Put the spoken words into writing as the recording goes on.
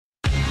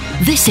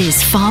This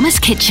is Farmer's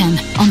Kitchen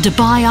on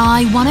Dubai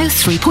Eye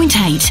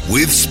 103.8.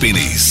 With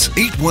Spinneys.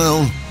 Eat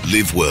well,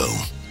 live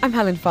well. I'm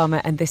Helen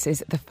Farmer and this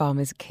is the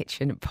Farmer's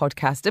Kitchen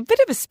podcast. A bit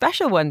of a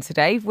special one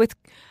today with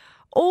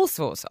all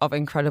sorts of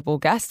incredible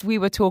guests. We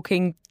were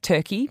talking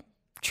turkey,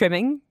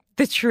 trimming,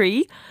 the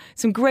tree,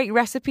 some great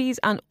recipes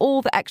and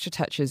all the extra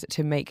touches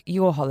to make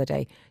your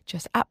holiday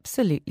just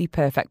absolutely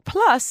perfect.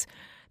 Plus,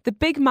 the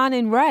big man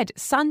in red,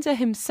 Santa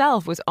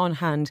himself, was on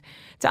hand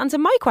to answer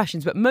my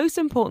questions, but most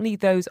importantly,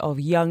 those of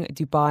young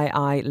Dubai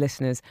Eye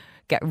listeners.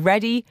 Get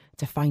ready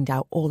to find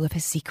out all of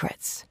his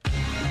secrets.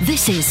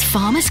 This is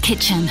Farmer's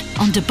Kitchen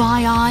on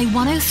Dubai Eye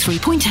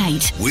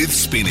 103.8. With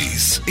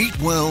Spinneys. Eat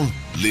well,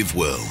 live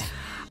well.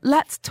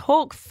 Let's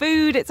talk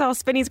food. It's our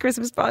Spinneys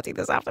Christmas party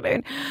this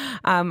afternoon.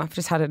 I've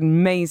just had an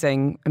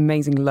amazing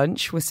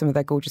lunch with some of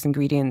their gorgeous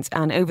ingredients.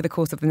 And over the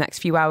course of the next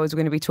few hours, we're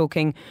going to be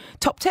talking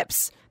top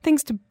tips,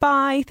 things to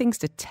buy, things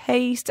to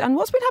taste, and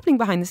what's been happening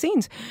behind the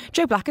scenes.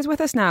 Jo Black is with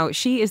us now.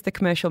 She is the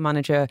commercial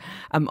manager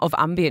of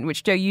Ambient,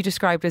 which, Jo, you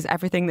described as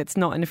everything that's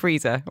not in a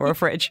freezer or a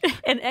fridge.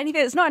 And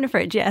anything that's not in a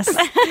fridge, yes.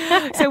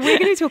 So we're going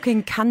to be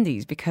talking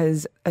candies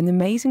because an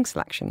amazing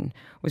selection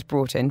was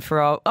brought in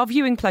for our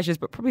viewing pleasures,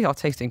 but probably our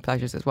tasting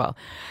pleasures as well.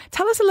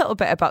 Tell us a little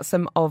bit about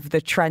some of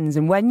the trends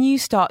and when you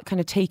start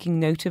kind of taking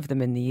note of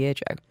them in the year,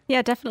 Jo.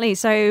 Yeah, definitely.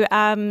 So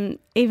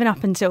even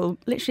up until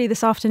literally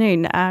this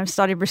afternoon, I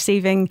started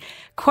receiving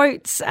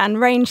quotes and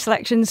range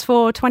selections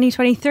for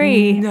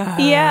 2023. No.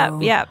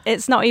 Yeah.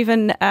 It's not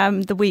even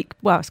the week.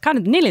 Well, it's kind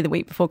of nearly the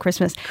week before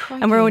Christmas.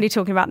 Crikey. And we're already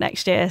talking about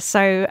next year.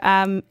 So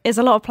there's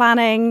a lot of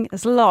planning.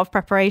 There's a lot of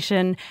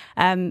preparation.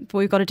 But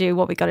we've got to do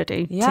what we've got to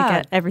do to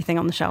get everything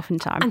on the shelf in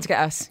time. And to get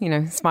us,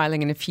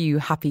 smiling and a few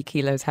happy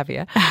kilos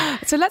heavier.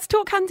 So let's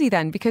talk candy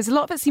then, because a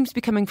lot of it seems to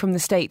be coming from the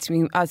States,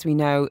 as we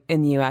know,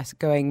 in the US,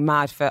 going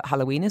mad for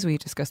Halloween, as we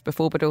discussed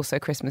before, but also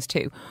Christmas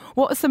too.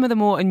 What are some of the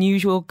more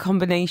unusual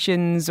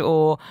combinations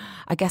or,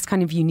 I guess,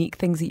 kind of unique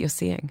things that you're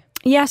seeing?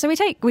 Yeah, so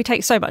we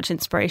take so much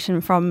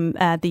inspiration from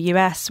the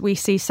US. We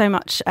see so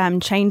much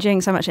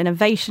changing, so much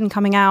innovation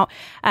coming out,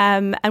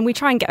 and we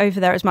try and get over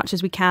there as much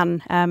as we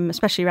can,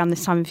 especially around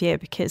this time of year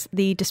because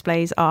the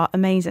displays are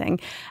amazing.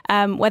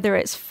 Whether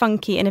it's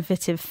funky,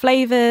 innovative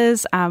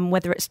flavours,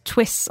 whether it's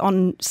twists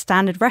on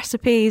standard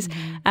recipes,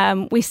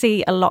 we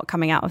see a lot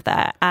coming out of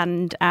there,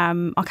 and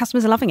our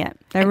customers are loving it.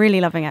 They're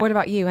really loving it. What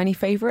about you? Any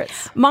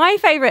favourites? My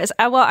favourites,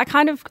 well,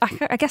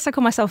 I guess I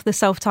call myself the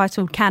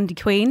self-titled candy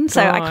queen,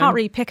 so I can't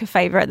really pick a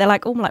favourite. They're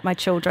all like my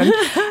children.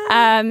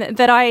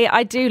 But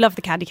I do love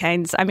the candy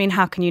canes. I mean,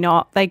 how can you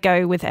not? They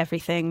go with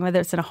everything, whether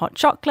it's in a hot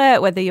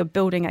chocolate, whether you're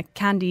building a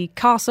candy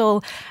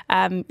castle.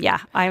 I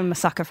am a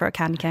sucker for a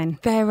candy cane.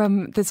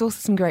 There's also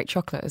some great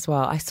chocolate as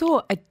well. I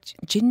saw a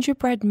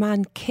gingerbread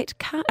man Kit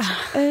Kat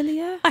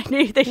earlier. I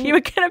knew that you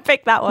were going to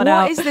pick that one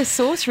out. What is this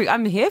sorcery?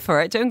 I'm here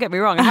for it. Don't get me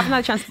wrong. I haven't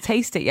had a chance to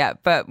taste it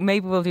yet, but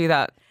maybe we'll do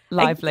that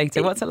live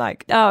later. What's it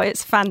like? Oh,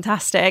 it's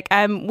fantastic.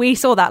 We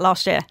saw that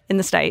last year in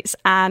the States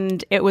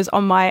and it was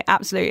on my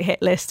absolute hit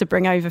list to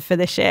bring over for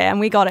this year and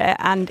we got it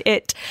and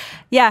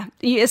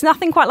it's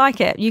nothing quite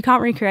like it. You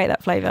can't recreate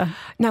that flavour.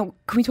 Now,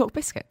 can we talk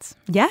biscuits?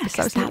 Yes,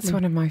 because that's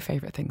one of my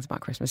favourite things about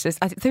Christmas.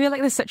 I feel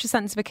like there's such a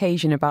sense of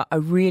occasion about a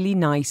really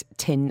nice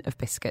tin of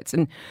biscuits.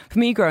 And for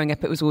me growing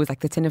up, it was always like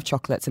the tin of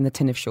chocolates and the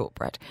tin of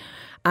shortbread.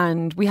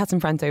 And we had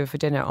some friends over for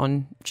dinner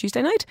on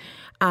Tuesday night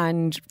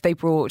and they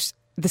brought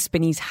the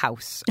Spinneys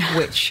house,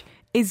 which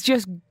is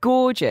just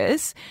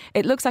gorgeous.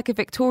 It looks like a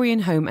Victorian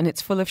home and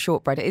it's full of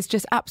shortbread. It's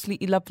just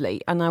absolutely lovely.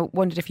 And I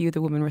wondered if you were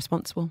the woman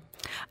responsible.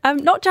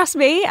 Not just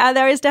me.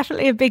 There is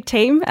definitely a big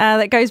team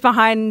that goes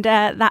behind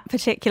that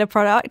particular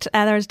product.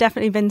 There has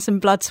definitely been some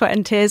blood, sweat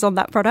and tears on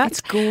that product.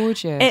 It's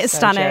gorgeous. It's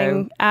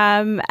stunning.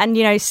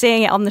 And,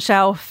 seeing it on the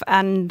shelf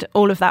and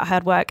all of that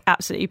hard work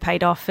absolutely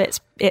paid off.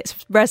 It's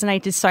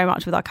resonated so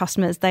much with our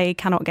customers. They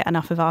cannot get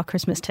enough of our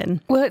Christmas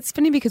tin. Well, it's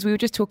funny because we were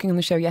just talking on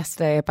the show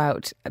yesterday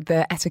about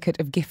the etiquette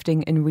of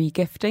gifting and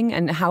re-gifting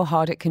and how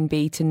hard it can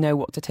be to know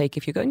what to take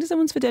if you're going to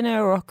someone's for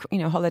dinner or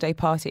a holiday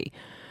party.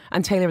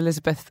 And Taylor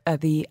Elizabeth,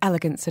 the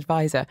elegance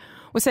advisor,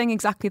 was saying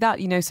exactly that,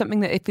 something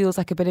that it feels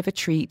like a bit of a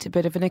treat, a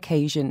bit of an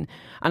occasion.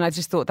 And I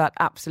just thought that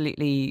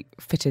absolutely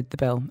fitted the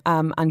bill.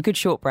 And good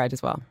shortbread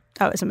as well.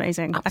 Oh, it's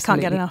amazing. Absolutely, I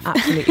can't get enough.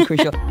 Absolutely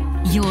crucial.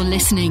 You're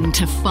listening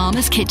to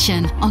Farmer's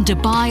Kitchen on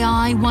Dubai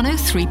Eye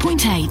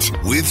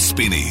 103.8. With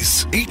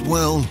Spinneys. Eat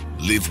well,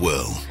 live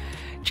well.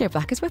 Jo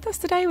Black is with us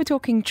today. We're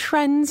talking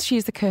trends. She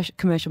is the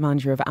commercial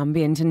manager of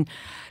Ambient and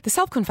the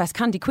self-confessed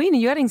candy queen.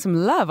 And you're getting some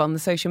love on the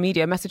social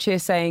media. A message here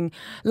saying,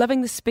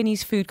 loving the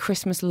Spinneys food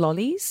Christmas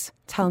lollies.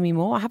 Tell me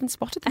more. I haven't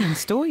spotted them in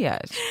store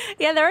yet.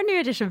 Yeah, they're a new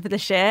addition for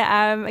this year.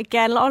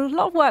 Again, a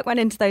lot of work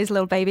went into those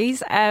little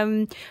babies.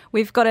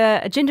 We've got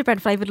a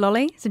gingerbread flavoured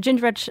lolly. It's a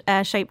gingerbread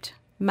shaped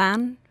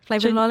man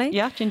flavoured lolly.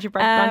 Yeah,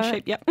 gingerbread man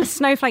shape, yeah. A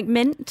snowflake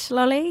mint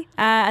lolly,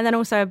 and then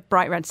also a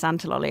bright red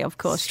Santa lolly, of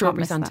course.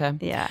 Strawberry Santa.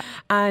 Yeah.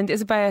 And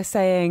Isabella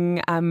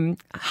saying,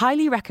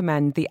 highly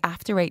recommend the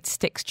After Eight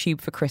Sticks tube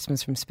for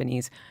Christmas from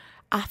Spinneys.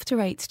 After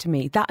Eight, to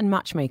me, that and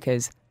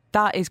Matchmakers,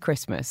 That is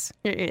Christmas.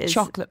 It is.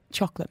 Chocolate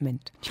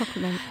mint.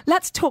 Chocolate mint.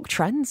 Let's talk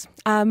trends.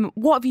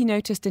 What have you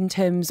noticed in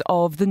terms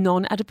of the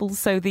non-edibles?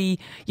 So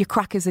your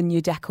crackers and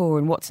your decor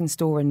and what's in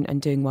store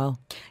and doing well?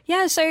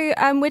 Yeah, so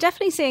we're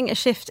definitely seeing a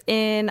shift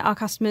in our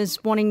customers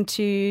wanting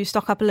to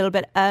stock up a little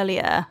bit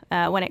earlier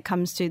when it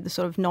comes to the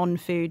sort of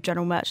non-food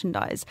general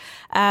merchandise.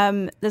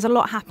 There's a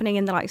lot happening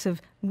in the likes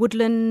of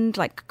woodland,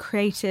 like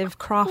creative,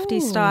 crafty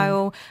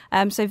style.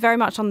 So very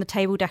much on the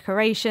table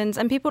decorations.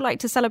 And people like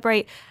to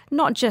celebrate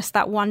not just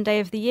that one day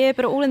of the year,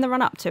 but all in the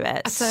run up to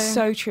it.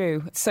 So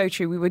true. So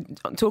true. We were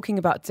talking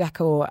about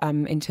decor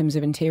in terms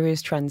of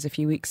interiors trends a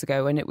few weeks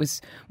ago, and it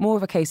was more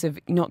of a case of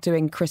not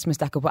doing Christmas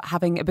decor, but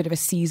having a bit of a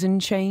season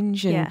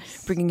change and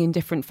bringing in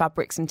different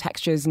fabrics and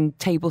textures and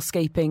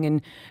tablescaping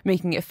and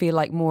making it feel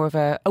like more of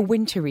a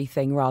wintry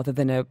thing rather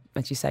than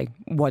as you say,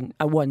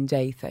 a one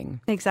day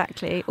thing.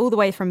 Exactly. All the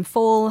way from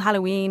fall,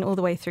 Halloween, all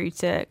the way through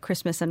to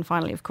Christmas and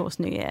finally, of course,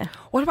 New Year.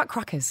 What about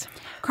crackers?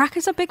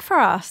 Crackers are big for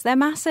us. They're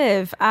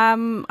massive.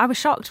 I was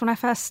shocked when I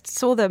first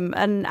saw them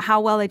and how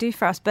well they do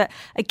for us. But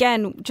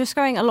again, just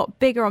going a lot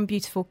bigger on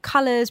beautiful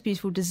colours,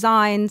 beautiful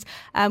designs.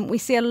 We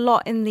see a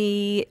lot in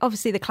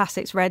obviously the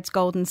classics, reds,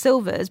 gold and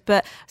silvers.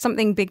 But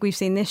something big we've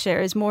seen this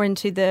year is more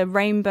into the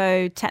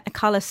rainbow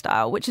Technicolor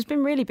style, which has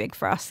been really big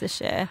for us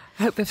this year.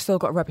 I hope they've still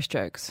got rubbish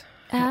jokes.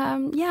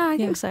 I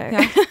think so.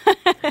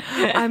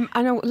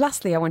 Yeah.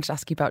 Lastly, I wanted to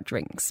ask you about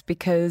drinks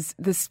because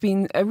there's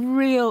been a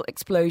real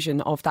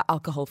explosion of that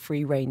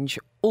alcohol-free range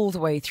all the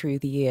way through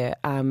the year,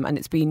 and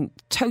it's been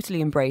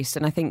totally embraced.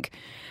 And I think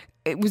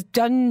it was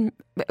done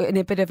in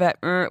a bit of a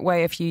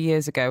way a few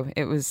years ago.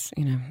 It was,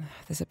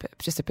 there's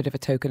just a bit of a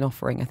token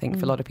offering, I think,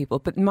 for a lot of people.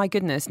 But my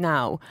goodness,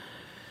 now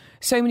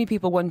so many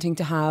people wanting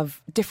to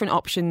have different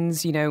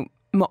options,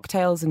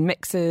 mocktails and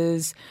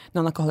mixers,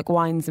 non-alcoholic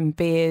wines and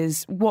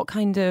beers. What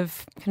kind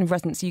of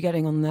resonance are you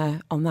getting on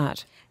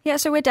that? Yeah,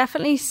 so we're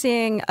definitely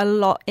seeing a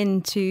lot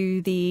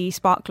into the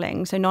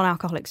sparkling, so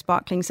non-alcoholic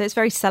sparkling. So it's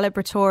very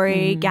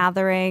celebratory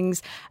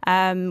gatherings.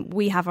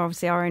 We have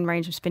obviously our own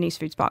range of Spinneys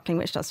Food Sparkling,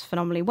 which does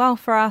phenomenally well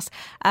for us.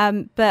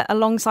 But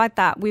alongside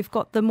that, we've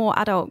got the more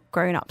adult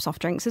grown-up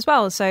soft drinks as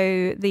well.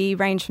 So the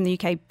range from the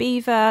UK,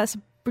 Beaver, it's a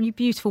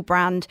beautiful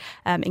brand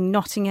in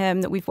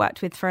Nottingham that we've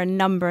worked with for a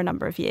number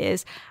of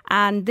years,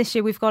 and this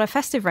year we've got a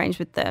festive range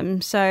with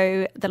them,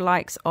 so the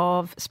likes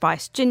of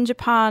spiced ginger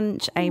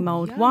punch, a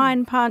mulled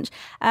wine punch,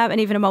 and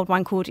even a mulled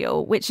wine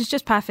cordial, which is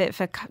just perfect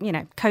for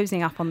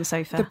cozying up on the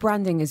sofa. The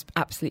branding is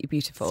absolutely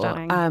beautiful.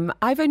 Stunning.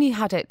 I've only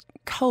had it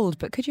cold,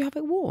 but could you have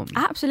it warm?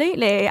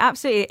 Absolutely. I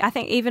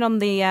think even on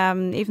the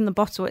even the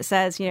bottle it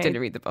says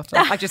didn't read the bottle.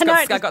 I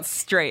got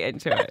straight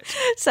into it.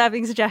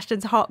 Serving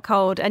suggestions, hot,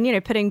 cold,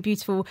 and putting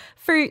beautiful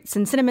fruits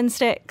and cinnamon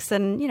sticks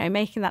and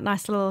making that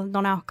nice little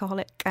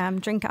non-alcoholic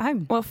drink at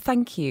home. Well,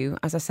 thank you,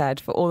 as I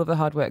said, for all of the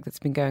hard work that's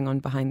been going on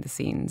behind the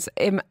scenes.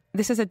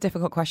 This is a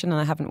difficult question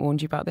and I haven't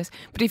warned you about this,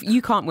 but if you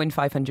can't win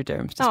 500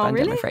 dirhams to spend,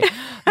 really? I'm afraid.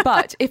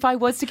 But if I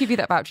was to give you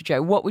that voucher, Jo,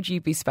 what would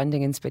you be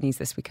spending in Spinneys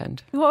this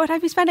weekend? What would I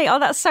be spending? Oh,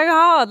 that's so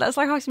hard. That's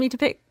like asking me to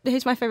pick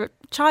who's my favourite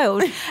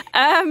child.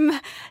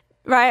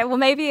 Right, well,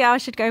 maybe I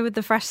should go with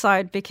the fresh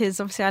side because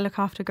obviously I look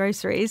after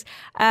groceries.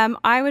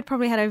 I would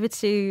probably head over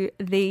to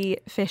the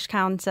fish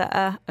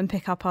counter and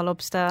pick up our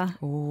lobster.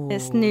 Ooh,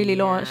 it's newly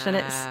launched and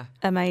it's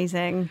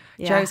amazing.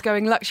 Yeah. Jo's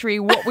going luxury.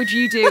 What would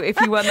you do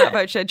if you won that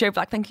voucher? Jo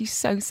Black, thank you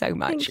so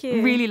much. Thank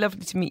you. Really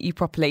lovely to meet you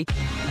properly.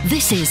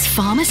 This is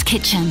Farmer's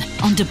Kitchen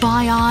on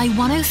Dubai Eye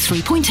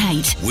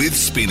 103.8. With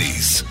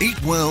Spinneys.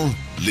 Eat well,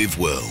 live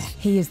well.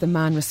 He is the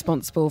man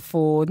responsible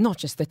for not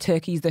just the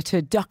turkeys, the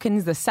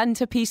turduckens, the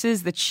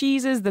centerpieces, the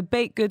cheeses, the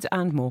baked goods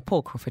and more.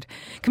 Paul Crawford,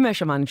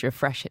 commercial manager of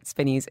Fresh at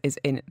Spinneys, is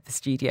in the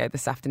studio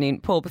this afternoon.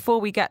 Paul, before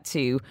we get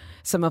to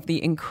some of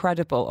the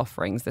incredible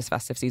offerings this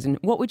festive season,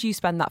 what would you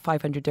spend that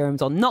 500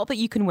 dirhams on? Not that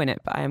you can win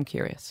it, but I am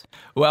curious.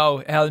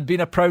 Well, Helen,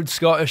 being a proud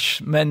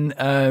Scottishman,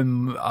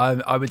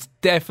 I would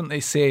definitely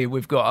say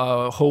we've got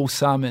a whole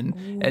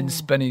salmon in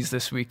Spinneys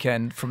this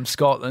weekend from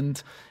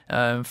Scotland.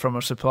 From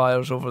our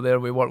suppliers over there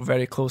we work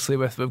very closely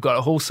with. We've got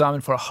a whole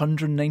salmon for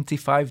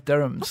 195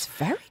 dirhams. That's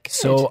very good.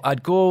 So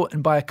I'd go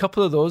and buy a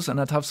couple of those and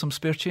I'd have some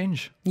spare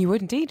change. You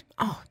would indeed.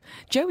 Oh,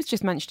 Jo was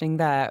just mentioning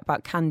there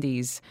about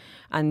candies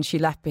and she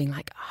left being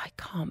like, I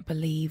can't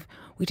believe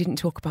we didn't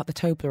talk about the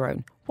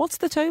Toblerone. What's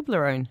the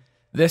Toblerone?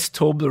 This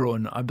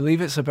Toblerone, I believe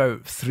it's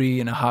about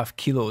 3.5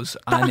 kilos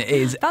and it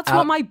is... That's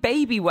what my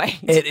baby weighs.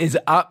 It is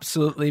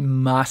absolutely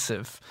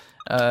massive.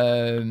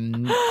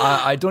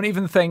 I don't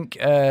even think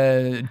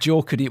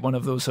Jo could eat one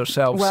of those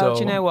herself. Well, so,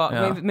 do you know what?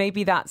 Yeah.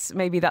 Maybe that's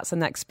the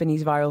next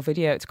Spinneys viral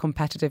video. It's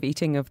competitive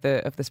eating of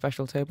the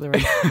special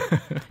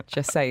Toblerone.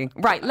 Just saying.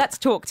 Right, let's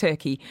talk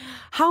turkey.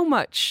 How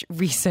much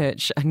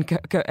research and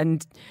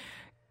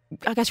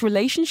I guess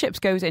relationships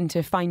goes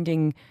into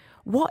finding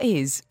what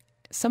is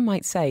some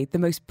might say, the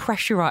most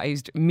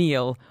pressurised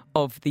meal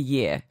of the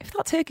year. If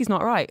that turkey's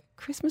not right,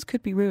 Christmas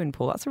could be ruined,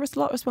 Paul. That's a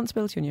lot of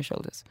responsibility on your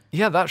shoulders.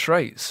 Yeah, that's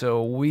right.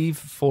 So we've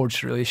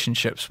forged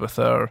relationships with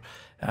our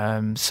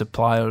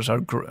suppliers,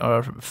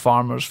 our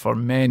farmers for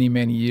many,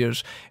 many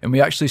years. And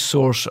we actually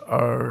source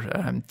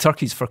our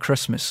turkeys for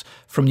Christmas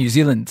from New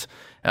Zealand.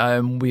 They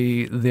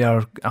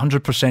are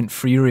 100%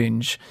 free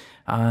range.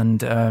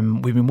 And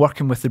we've been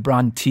working with the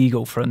brand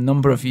Tegel for a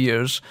number of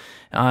years.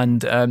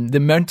 And the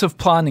amount of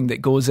planning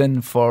that goes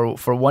in for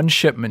one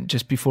shipment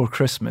just before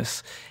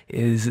Christmas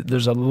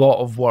there's a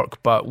lot of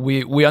work. But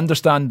we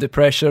understand the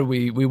pressure.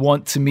 We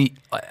want to meet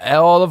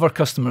all of our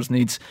customers'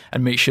 needs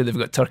and make sure they've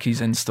got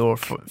turkeys in store,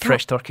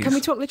 fresh turkeys. Can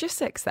we talk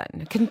logistics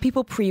then? Can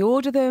people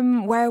pre-order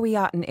them? Where are we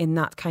at in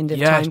that kind of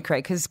time,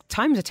 Craig? Because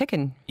times are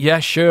ticking. Yeah,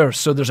 sure.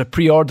 So there's a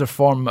pre-order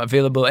form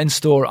available in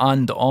store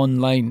and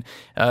online.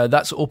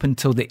 That's open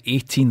till the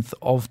 18th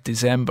of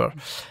December.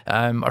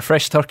 Our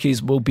fresh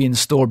turkeys will be in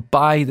store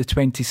by the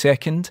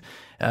 22nd.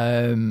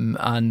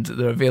 And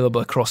they're available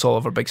across all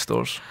of our big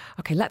stores.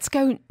 Okay, let's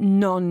go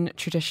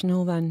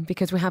non-traditional then,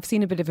 because we have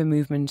seen a bit of a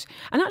movement.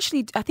 And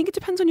actually, I think it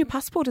depends on your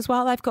passport as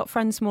well. I've got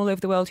friends from all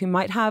over the world who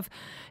might have,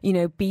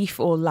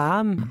 beef or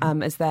lamb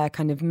as their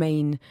kind of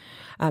main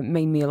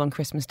meal on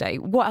Christmas Day.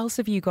 What else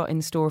have you got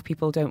in store if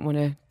people don't want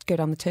to go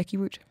down the turkey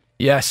route?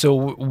 Yeah,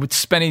 so with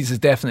Spinneys is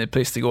definitely a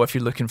place to go if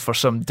you're looking for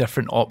some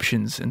different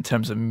options in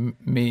terms of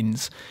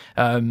mains.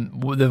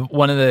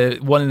 One of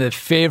the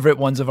favourite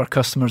ones of our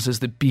customers is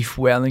the beef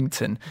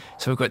Wellington.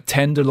 So we've got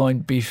tenderloin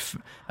beef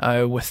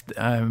with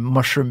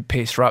mushroom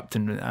paste wrapped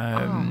in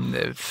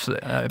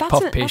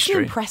puff pastry. That's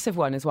an impressive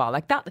one as well.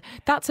 Like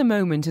that's a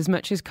moment as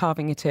much as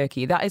carving a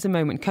turkey. That is a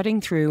moment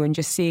cutting through and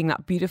just seeing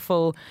that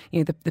beautiful.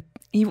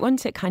 You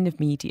want it kind of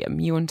medium.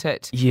 You want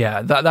it.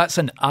 Yeah, that's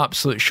an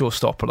absolute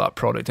showstopper. That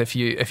product. If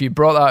you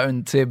brought that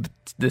onto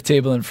the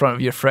table in front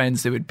of your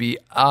friends, they would be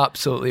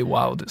absolutely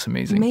wild. It's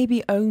amazing.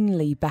 Maybe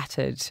only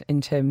bettered in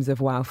terms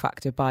of wow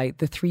factor by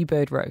the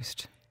 3-bird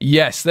roast.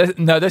 Yes.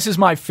 This is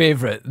my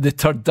favourite, the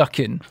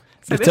turducken.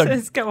 So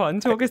go on,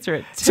 talk us through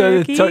it.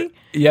 Turkey?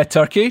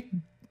 Turkey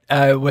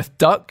with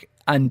duck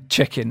and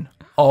chicken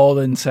all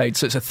inside.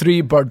 So it's a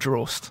 3-bird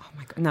roast. Oh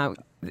my God. Now,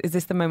 is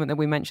this the moment that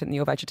we mentioned that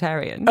you're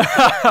vegetarian? What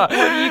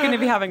are you going to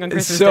be having on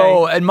Christmas Day?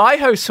 So in my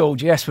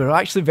household, yes, we're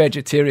actually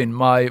vegetarian.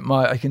 My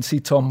I can see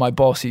Tom, my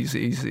boss,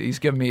 he's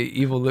giving me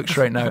evil looks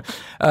right now.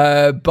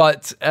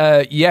 But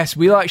yes,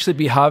 we'll actually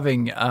be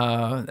having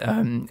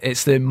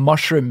it's the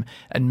mushroom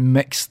and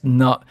mixed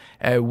nut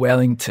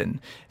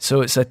Wellington. So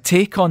it's a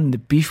take on the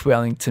beef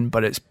Wellington,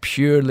 but it's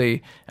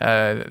purely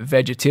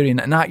vegetarian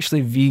and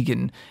actually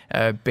vegan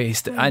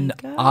based. And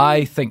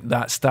I think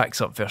that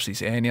stacks up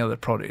versus any other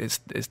product.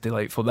 It's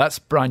delightful. That's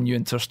brand new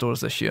into our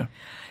stores this year.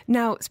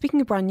 Now, speaking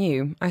of brand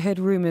new, I heard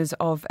rumours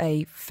of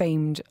a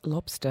famed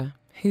lobster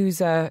who's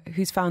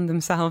found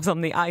themselves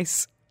on the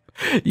ice.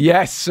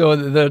 Yes, so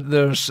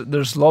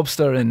there's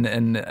lobster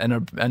in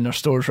our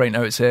stores right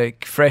now. It's a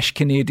fresh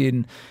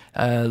Canadian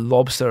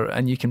lobster,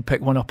 and you can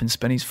pick one up in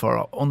Spinneys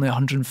for only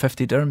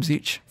 150 dirhams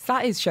each.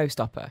 That is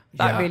showstopper.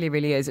 That really,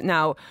 really is.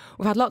 Now,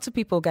 we've had lots of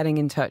people getting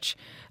in touch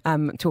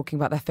talking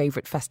about their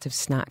favourite festive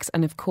snacks,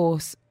 and of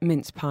course,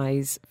 mince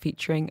pies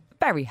featuring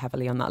very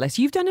heavily on that list.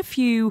 You've done a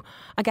few,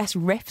 I guess,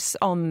 riffs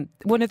on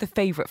one of the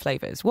favourite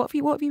flavours. What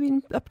have you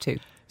been up to?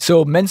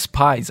 So mince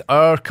pies,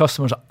 our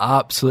customers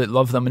absolutely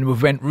love them, and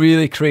we've went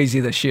really crazy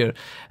this year.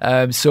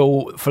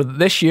 So for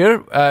this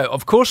year,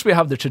 of course, we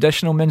have the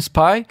traditional mince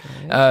pie.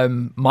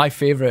 My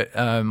favourite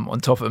on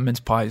top of mince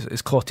pies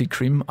is clotted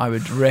cream. I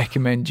would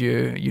recommend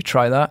you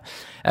try that.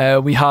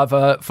 We have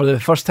for the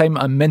first time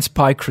a mince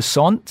pie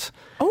croissant.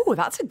 Oh,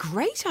 that's a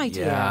great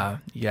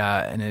idea.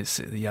 Yeah, and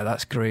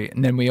that's great.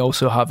 And then we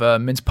also have a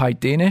mince pie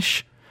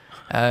Danish,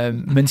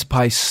 mince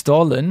pie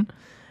Stollen.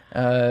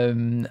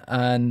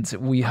 And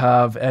we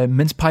have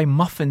mince pie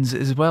muffins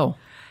as well.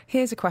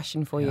 Here's a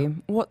question for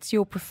you. What's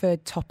your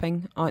preferred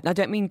topping? I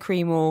don't mean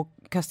cream or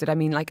custard. I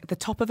mean like the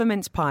top of a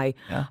mince pie.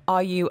 Yeah.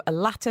 Are you a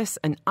lattice,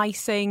 an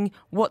icing?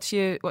 What's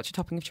your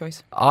topping of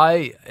choice?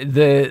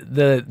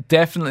 The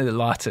definitely the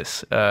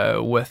lattice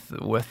with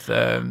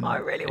I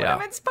really want a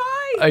mince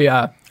pie.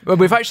 Yeah. Well,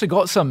 we've actually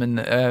got some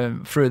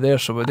in through there,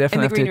 so we'll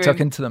definitely have to tuck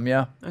into them.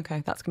 Yeah.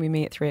 Okay, that's gonna be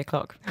me at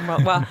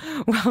 3:00.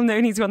 Well,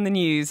 no needs on the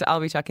news. I'll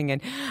be tucking in.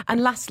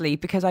 And lastly,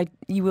 because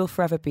you will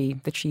forever be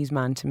the cheese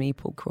man to me,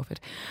 Paul Crawford.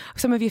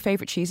 Some of your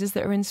favourite cheeses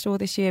that are in store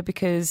this year,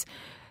 because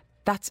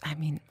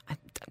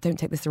don't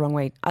take this the wrong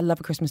way. I love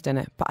a Christmas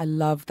dinner, but I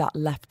love that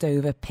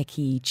leftover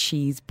picky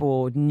cheese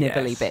board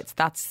nibbly bits.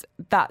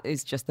 That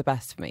is just the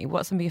best for me.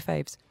 What's some of your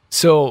faves?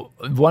 So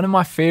one of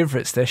my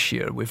favourites this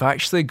year, we've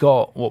actually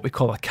got what we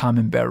call a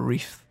camembert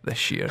wreath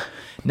this year.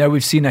 Now,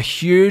 we've seen a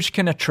huge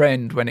kind of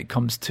trend when it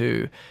comes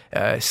to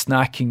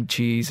snacking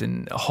cheese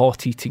and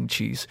hot eating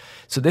cheese.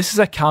 So this is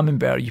a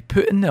camembert you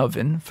put in the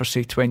oven for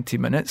say 20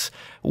 minutes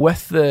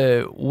with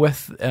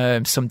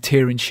some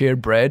tear and share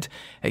bread.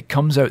 It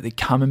comes out, the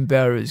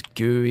camembert is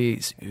gooey,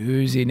 it's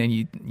oozing, and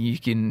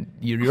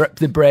you rip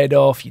the bread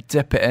off, you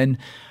dip it in.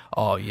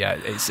 Oh, yeah,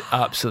 it's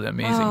absolutely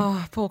amazing.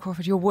 Oh, Paul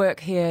Crawford, your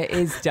work here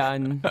is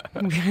done.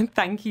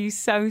 Thank you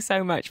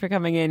so much for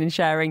coming in and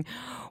sharing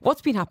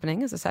what's been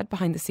happening, as I said,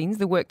 behind the scenes,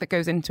 the work that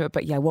goes into it,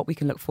 but yeah, what we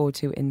can look forward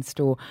to in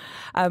store.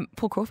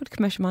 Paul Crawford,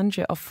 Commercial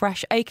Manager of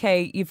Fresh,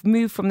 aka you've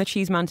moved from the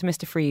cheese man to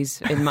Mr.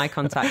 Freeze in my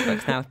contact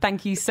books now.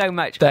 Thank you so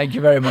much. Thank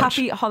you very much.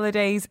 Happy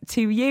holidays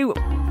to you.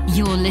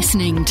 You're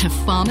listening to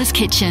Farmer's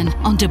Kitchen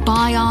on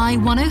Dubai Eye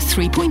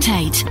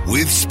 103.8.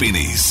 With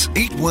Spinneys.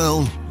 Eat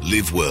well,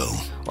 live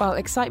well. Well,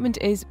 excitement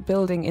is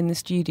building in the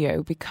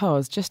studio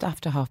because just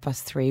after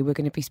 3:30, we're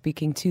going to be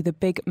speaking to the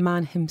big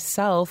man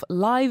himself.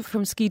 Live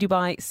from Ski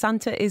Dubai,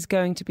 Santa is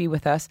going to be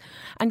with us.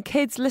 And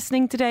kids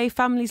listening today,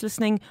 families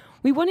listening,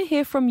 we want to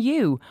hear from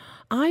you.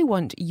 I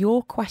want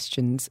your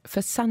questions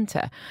for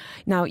Santa.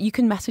 Now, you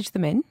can message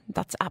them in.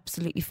 That's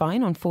absolutely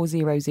fine on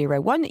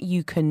 4001.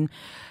 You can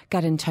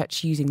get in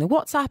touch using the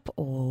WhatsApp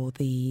or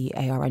the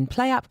ARN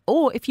Play app.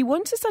 Or if you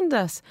want to send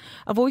us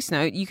a voice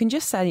note, you can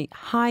just say,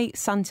 "Hi,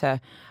 Santa,"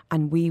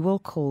 and we will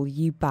call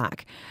you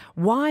back.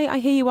 Why, I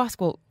hear you ask?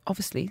 Well,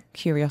 obviously,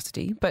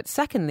 curiosity. But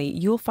secondly,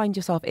 you'll find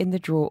yourself in the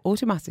draw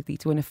automatically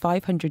to win a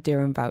 500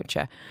 dirham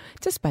voucher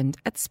to spend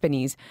at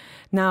Spinneys.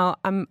 Now,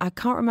 I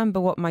can't remember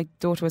what my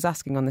daughter was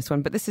asking on this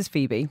one, but this is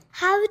Phoebe.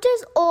 How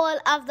does all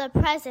of the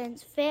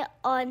presents fit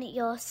on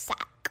your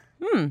sack?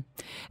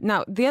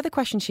 Now, the other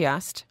question she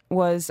asked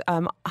was,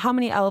 how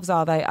many elves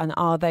are they, and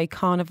are they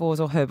carnivores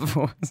or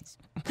herbivores?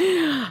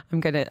 I'm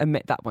going to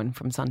omit that one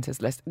from Santa's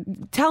list.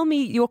 Tell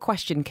me your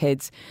question,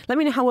 kids. Let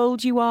me know how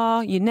old you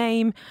are, your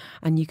name,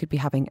 and you could be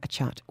having a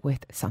chat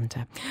with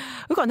Santa.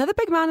 We've got another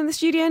big man in the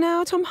studio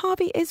now. Tom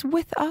Harvey is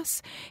with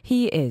us.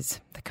 He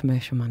is the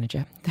Commercial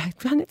Manager.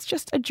 And it's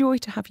just a joy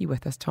to have you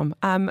with us, Tom.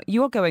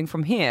 You're going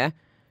from here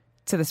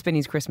to the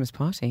Spinneys Christmas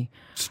party.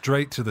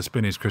 Straight to the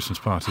Spinneys Christmas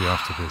party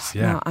after this,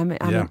 yeah.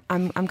 Now,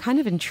 I'm kind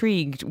of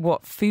intrigued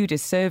what food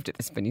is served at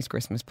the Spinneys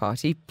Christmas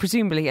party.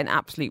 Presumably an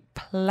absolute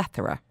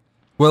plethora.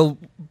 Well,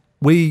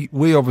 we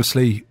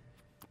obviously,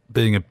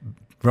 being a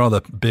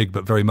rather big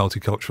but very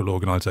multicultural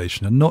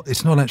organisation, and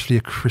it's not actually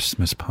a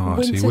Christmas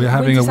party. We're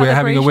having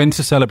a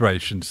winter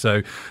celebration.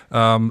 So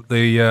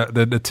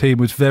the team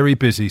was very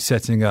busy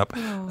setting up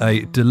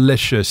a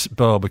delicious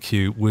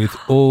barbecue with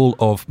all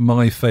of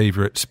my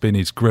favourite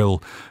Spinneys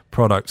grill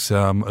products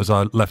as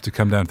I left to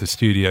come down to the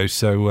studio.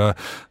 So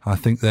I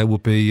think there will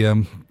be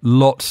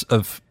lots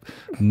of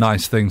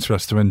nice things for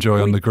us to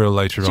enjoy on the grill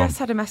later on. Just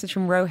had a message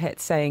from Rohit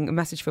saying, a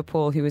message for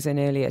Paul, who was in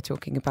earlier,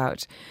 talking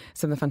about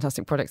some of the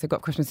fantastic products they've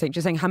got Christmas,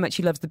 just saying how much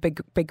he loves the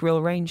big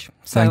grill range.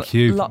 So thank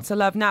you. Lots of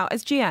love. Now,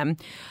 as GM,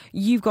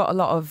 you've got a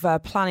lot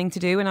of planning to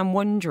do, and I'm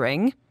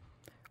wondering,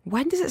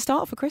 when does it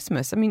start for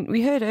Christmas? I mean,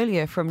 we heard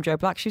earlier from Jo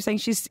Black, she was saying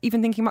she's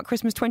even thinking about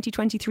Christmas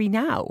 2023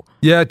 now.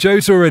 Yeah, Jo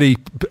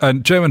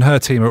and her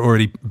team are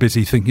already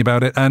busy thinking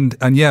about it, and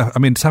yeah, I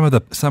mean, some of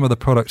the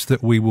products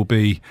that we will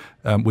be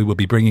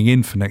bringing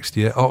in for next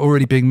year are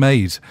already being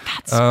made.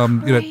 That's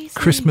crazy.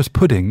 Christmas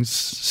puddings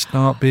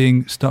start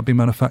being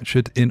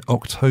manufactured in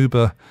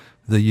October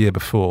the year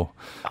before.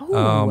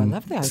 Oh, I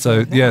love that.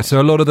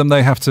 So a lot of them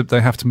they have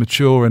to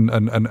mature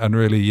and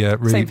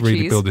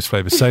really build this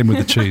flavour. Same with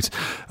the cheese.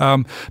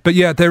 But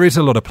yeah, there is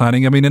a lot of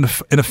planning. I mean, in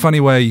a funny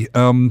way,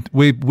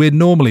 we're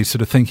normally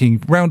sort of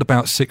thinking round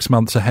about 6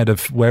 months ahead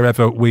of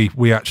wherever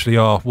we actually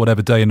are,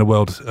 whatever day in the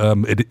world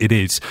it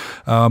is.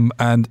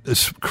 And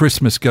as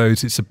Christmas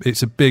goes,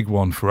 it's a big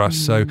one for us.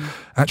 So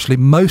actually,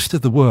 most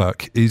of the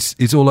work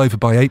is all over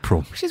by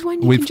April, which is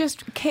when you can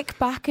just kick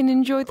back and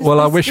enjoy the. Well,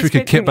 I wish we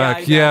could kick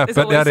back,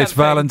 but then it's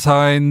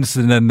Valentine's,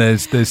 and then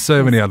there's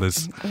so many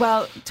others.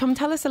 Well, Tom,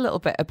 tell us a little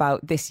bit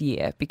about this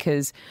year,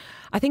 because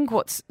I think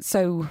we're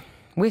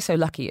so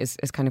lucky as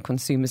kind of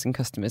consumers and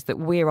customers that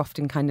we're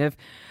often kind of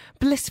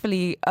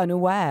blissfully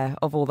unaware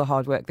of all the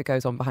hard work that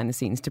goes on behind the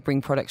scenes to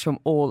bring products from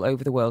all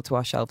over the world to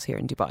our shelves here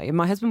in Dubai. And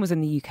my husband was in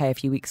the UK a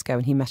few weeks ago,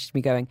 and he messaged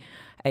me going,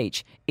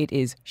 H, it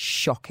is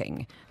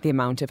shocking the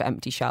amount of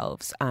empty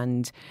shelves.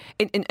 And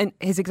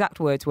his exact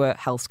words were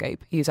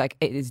hellscape. He was like,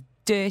 it is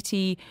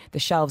dirty, the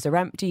shelves are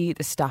empty,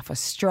 the staff are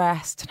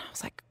stressed. And I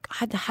was like,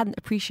 I hadn't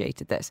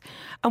appreciated this.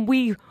 And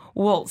we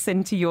waltz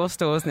into your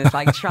stores and it's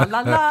like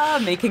tra-la-la,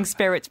 making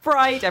spirits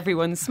bright,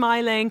 everyone's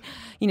smiling,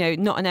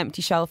 not an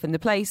empty shelf in the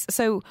place.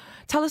 So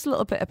tell us a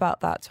little bit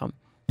about that, Tom.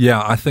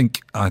 Yeah, I think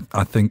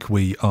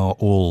we are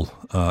all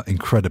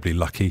incredibly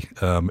lucky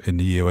in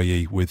the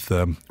UAE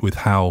with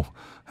how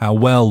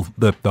well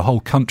the whole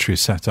country is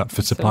set up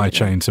for supply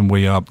chains, and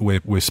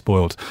we're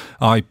spoiled.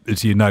 I,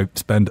 as you know,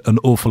 spend an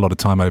awful lot of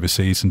time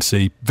overseas and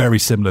see very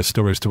similar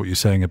stories to what you're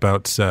saying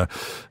about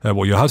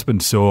what your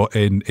husband saw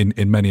in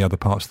many other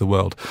parts of the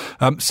world.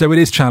 So it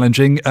is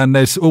challenging, and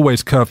there's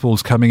always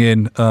curveballs coming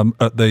in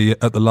at the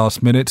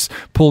last minutes.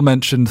 Paul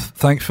mentioned,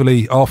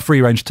 thankfully, our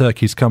free-range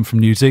turkeys come from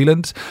New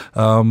Zealand.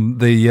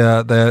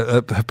 There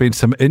have been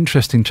some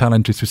interesting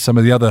challenges with some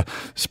of the other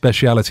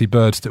speciality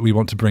birds that we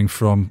want to bring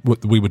from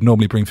what we would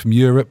normally bring from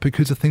Europe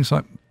because of things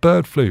like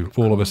bird flu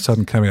all of a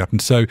sudden coming up.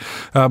 And so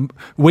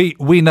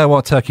we know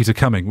our turkeys are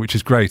coming, which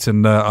is great.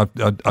 And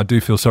I do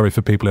feel sorry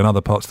for people in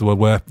other parts of the world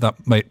where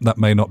that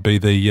may not be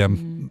the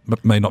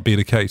may not be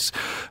the case.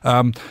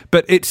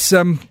 But it's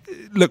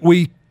look,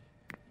 we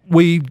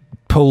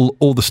pull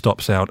all the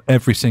stops out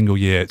every single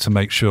year to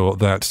make sure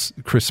that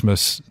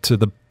Christmas, to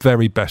the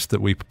very best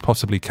that we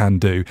possibly can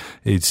do,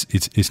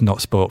 is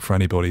not spoilt for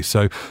anybody.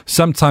 So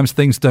sometimes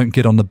things don't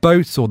get on the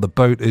boat, or the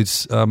boat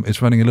is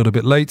running a little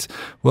bit late.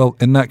 Well,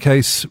 in that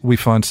case, we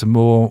find some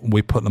more,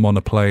 we put them on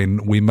a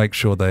plane, we make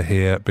sure they're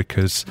here,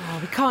 because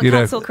we can't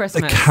cancel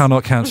Christmas. They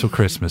cannot cancel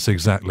Christmas,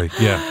 exactly.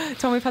 Yeah.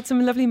 Tom, we've had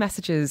some lovely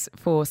messages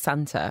for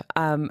Santa.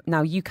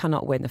 Now, you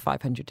cannot win the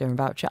 500 dirham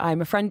voucher.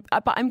 I'm a friend,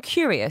 but I'm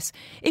curious,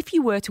 if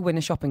you were to win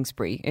a shopping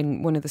spree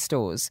in one of the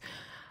stores,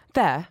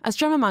 there, as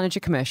general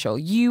manager commercial,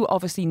 you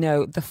obviously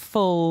know the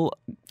full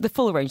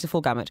range, the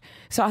full gamut.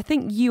 So I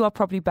think you are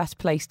probably best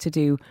placed to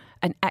do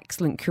an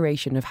excellent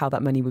curation of how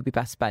that money would be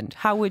best spent.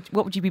 What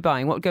would you be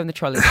buying? What would go in the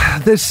trolley?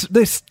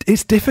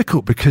 It's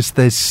difficult because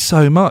there's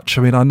so much.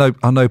 I mean,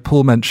 I know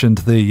Paul mentioned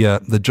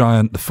the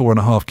giant, the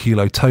 4.5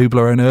 kilo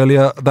Toblerone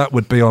earlier. That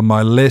would be on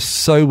my list.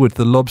 So would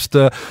the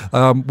lobster.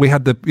 We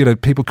had the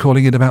people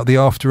calling in about the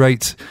After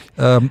Eight,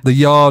 the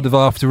yard of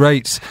After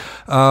Eight,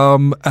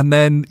 and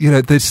then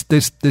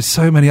there's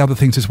so many other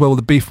things as well.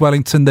 The beef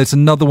Wellington. There's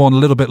another one a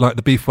little bit like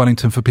the beef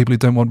Wellington for people who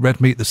don't want red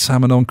meat. The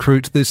salmon en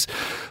croûte.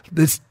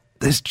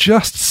 There's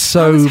just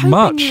so much. I was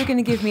hoping you were going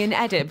to give me an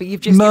edit, but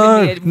you've just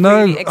given me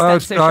a really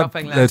extensive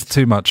shopping list. There's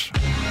too much.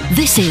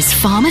 This is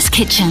Farmer's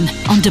Kitchen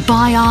on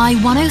Dubai Eye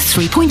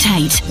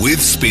 103.8.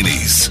 With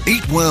Spinneys.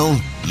 Eat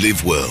well,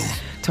 live well.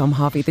 Tom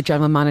Harvey, the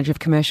General Manager of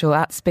Commercial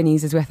at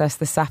Spinneys, is with us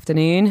this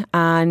afternoon,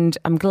 and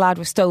I'm glad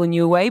we've stolen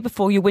you away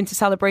before your winter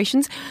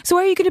celebrations. So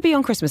where are you going to be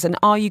on Christmas, and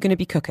are you going to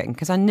be cooking?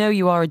 Because I know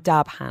you are a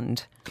dab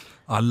hand.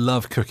 I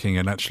love cooking,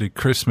 and actually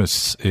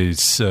Christmas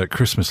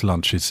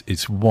lunch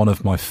is one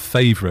of my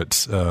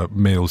favourite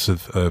meals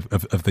of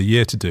the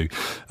year to do.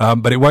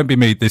 But it won't be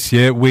me this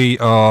year. We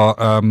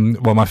are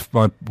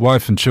my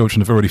wife and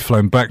children have already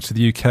flown back to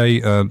the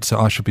UK, so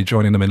I shall be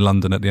joining them in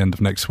London at the end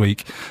of next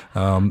week.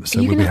 So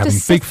we'll be having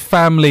big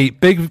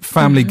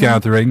family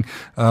gathering.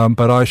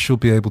 But I shall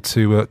be able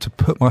to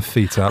put my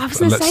feet up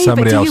and let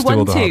somebody else do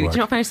all the hard work. Do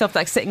you not find yourself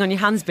like sitting on your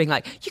hands, being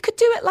like, you could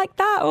do it like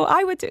that, or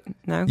I would do?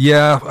 No.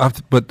 Yeah,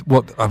 but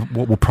what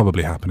will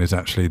probably happen is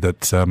actually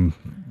that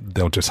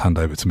they'll just hand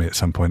over to me at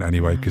some point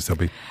anyway, because they'll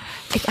be...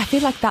 I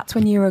feel like that's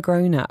when you're a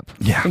grown-up,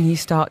 yeah, when you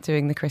start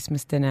doing the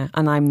Christmas dinner,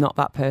 and I'm not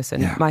that person.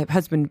 Yeah. My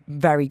husband,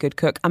 very good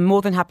cook. I'm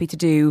more than happy to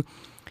do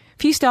a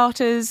few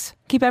starters,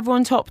 keep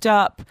everyone topped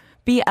up,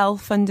 be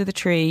elf under the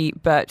tree,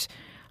 but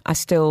I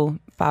still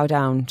bow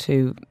down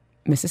to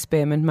Mrs.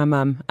 Spearman, my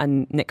mum,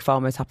 and Nick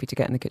Farmer is happy to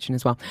get in the kitchen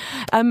as well.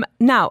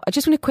 Now, I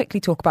just want to quickly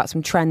talk about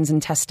some trends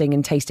and testing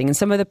and tasting and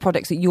some of the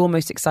products that you're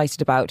most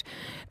excited about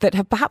that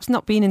have perhaps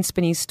not been in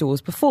Spinneys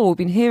stores before. We've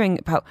been hearing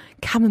about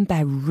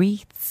camembert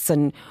wreaths,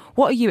 and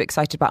what are you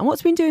excited about and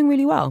what's been doing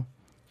really well?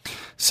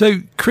 So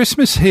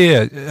Christmas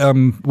here,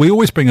 we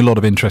always bring a lot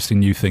of interesting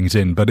new things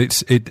in, but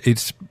it's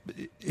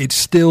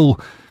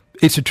still...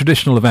 It's a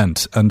traditional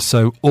event, and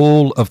so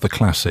all of the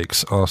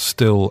classics are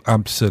still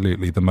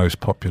absolutely the most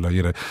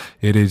popular.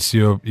 It is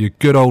your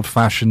good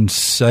old-fashioned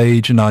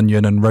sage and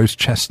onion and roast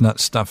chestnut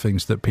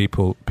stuffings that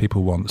people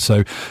want.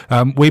 So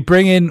we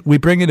bring in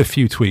a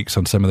few tweaks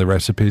on some of the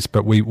recipes,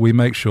 but we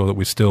make sure that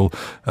we're still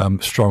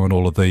strong on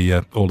all of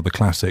the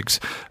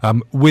classics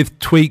with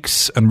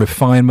tweaks and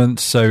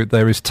refinements. So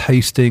there is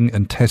tasting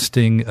and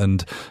testing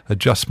and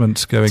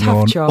adjustments going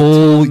on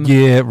all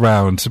year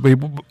round.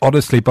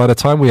 Honestly, by the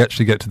time we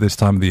actually get to this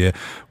time of the year,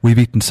 we've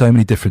eaten so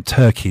many different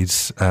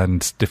turkeys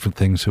and different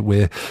things that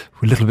we're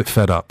a little bit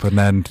fed up, and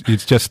then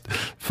it's just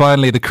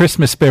finally the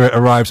Christmas spirit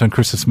arrives on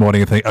Christmas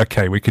morning and think,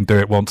 okay, we can do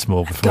it once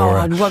more before. Go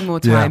on, one more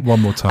time. Yeah, one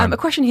more time. A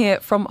question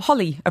here from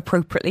Holly,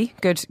 appropriately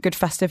good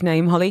festive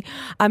name, Holly.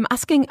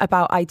 Asking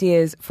about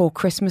ideas for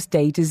Christmas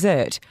Day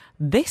dessert.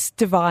 This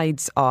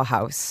divides our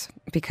house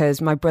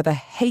because my brother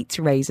hates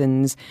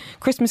raisins,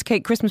 Christmas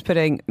cake, Christmas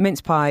pudding,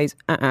 mince pies.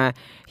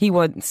 He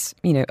wants,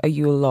 a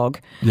Yule log.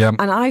 Yeah.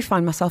 And I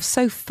find myself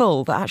so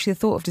full that actually the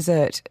thought of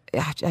dessert,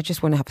 I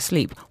just want to have a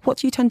sleep. What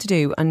do you tend to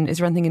do? And is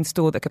there anything in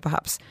store that could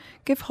perhaps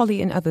give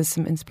Holly and others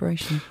some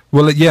inspiration?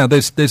 Well, yeah,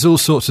 there's all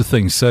sorts of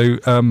things. So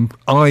I'm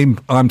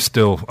a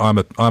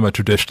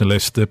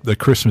traditionalist. The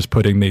Christmas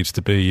pudding needs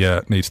to be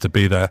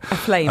there. A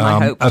flame,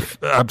 I hope.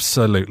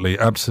 Absolutely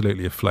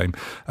a flame.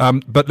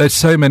 But there's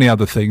so many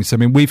other things. I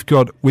mean, we've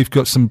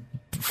got some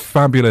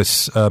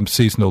fabulous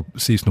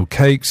seasonal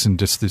cakes and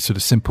just the sort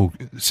of simple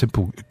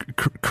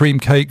cream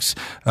cakes.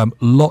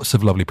 Lots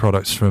of lovely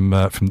products from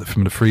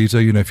the freezer.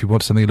 If you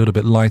want something a little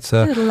bit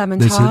lighter, there's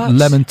a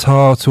lemon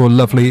tart or a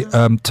lovely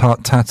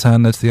tart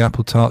tatin. There's the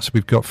apple tarts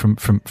we've got from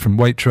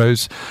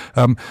Waitrose.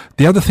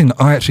 The other thing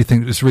that I actually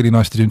think is really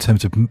nice to do in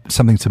terms of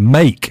something to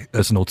make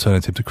as an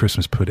alternative to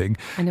Christmas pudding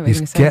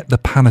is get the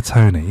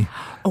panettone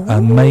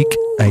and make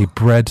a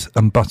bread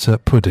and butter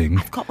pudding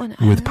I've got one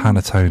with at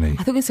panettone. I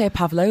thought we were going to say a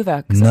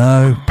pavlova.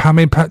 No,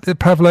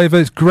 pavlova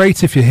is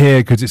great if you're here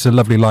because it's a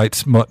lovely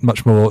light,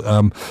 much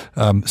more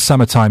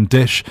summertime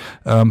dish.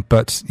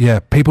 But yeah,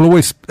 people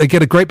always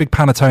get a great big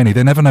panettone.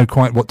 They never know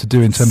quite what to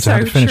do in terms of how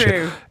to finish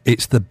it.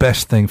 It's the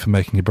best thing for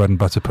making a bread and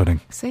butter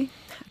pudding. See?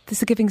 This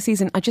is a giving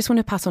season. I just want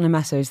to pass on a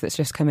message that's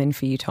just come in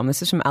for you, Tom.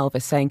 This is from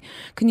Elvis saying,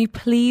 can you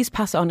please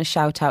pass on a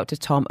shout out to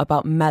Tom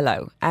about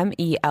Melo,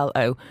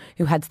 M-E-L-O,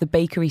 who heads the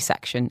bakery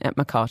section at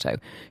Mercato.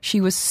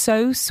 She was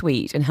so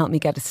sweet and helped me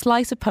get a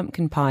slice of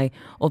pumpkin pie,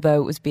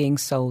 although it was being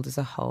sold as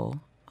a whole.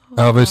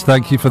 Elvis,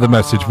 thank you for the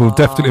message. We'll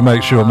definitely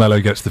make sure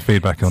Mello gets the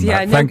feedback on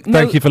that.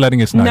 Thank you for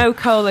letting us know. No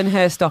coal in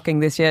her stocking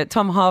this year.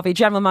 Tom Harvey,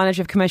 General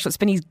Manager of Commercial at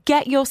Spinneys.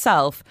 Get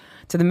yourself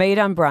to the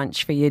Meydan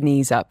branch for your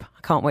knees up.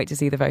 I can't wait to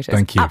see the photos.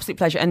 Thank you. Absolute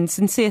pleasure. And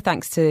sincere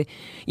thanks to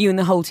you and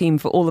the whole team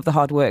for all of the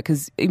hard work,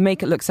 because you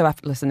make it look so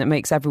effortless and it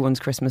makes everyone's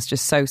Christmas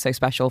just so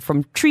special.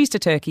 From trees to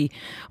turkey,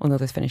 on all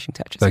those finishing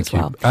touches Thank as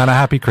well. you. And a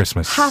happy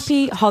Christmas.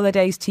 Happy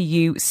holidays to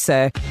you,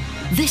 sir.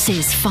 This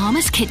is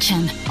Farmer's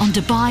Kitchen on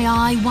Dubai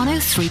Eye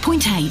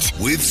 103.8.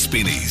 With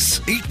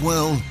Spinneys. Eat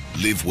well,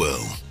 live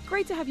well.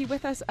 Great to have you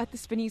with us at the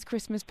Spinneys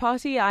Christmas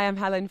party. I am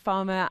Helen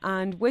Farmer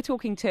and we're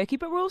talking turkey,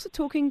 but we're also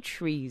talking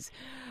trees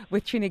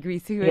with Trine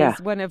Gries, who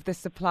is one of the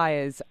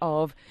suppliers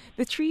of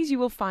the trees you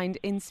will find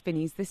in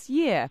Spinneys this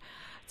year.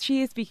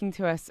 She is speaking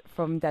to us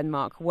from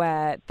Denmark,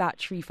 where that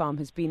tree farm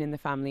has been in the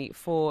family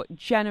for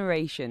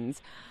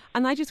generations.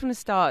 And I just want to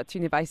start,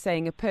 Trine, by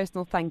saying a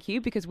personal thank you,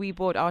 because we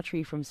bought our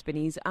tree from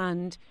Spinneys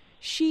and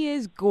she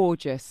is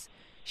gorgeous.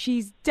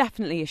 She's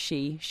definitely a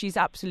she. She's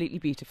absolutely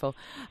beautiful.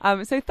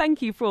 So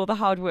thank you for all the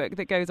hard work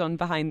that goes on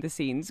behind the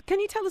scenes.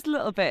 Can you tell us a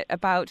little bit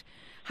about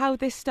how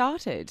this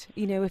started?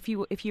 You know, if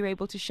you're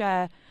able to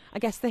share, I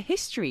guess, the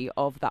history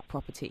of that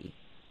property.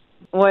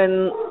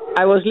 When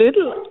I was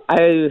little,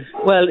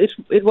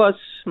 it was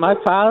my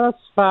father's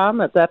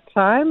farm at that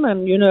time,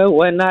 and you know,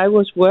 when I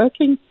was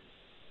working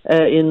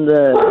in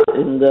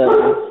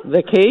the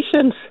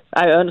vacations,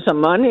 I earned some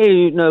money,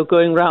 you know,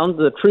 going around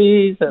the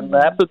trees and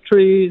the apple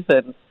trees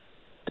and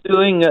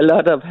doing a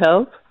lot of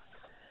help.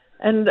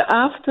 And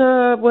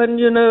after, when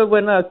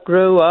I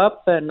grew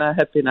up and I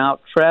had been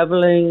out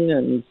traveling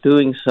and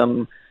doing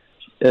some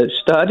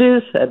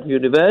studies at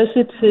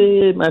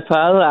university, my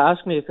father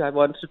asked me if I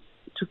wanted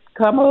to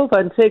come over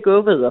and take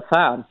over the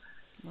farm.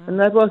 Wow. And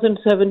that was in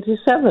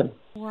 1977.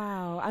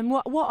 Wow. And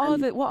what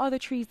are the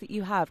trees that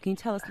you have? Can you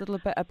tell us a little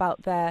bit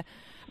about the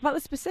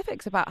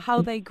specifics, about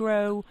how they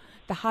grow,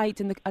 the height,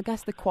 and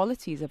the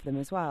qualities of them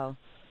as well?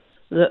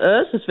 The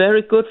earth is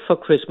very good for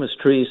Christmas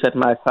trees at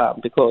my farm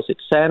because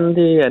it's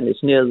sandy and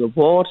it's near the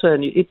water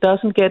and it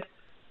doesn't get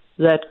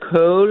that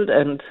cold,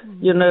 and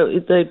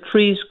the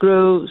trees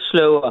grow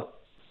slower.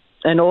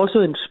 And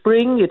also in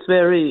spring, it's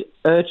very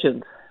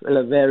urgent,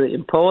 very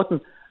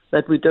important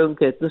that we don't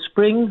get the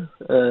spring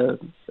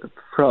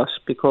frost,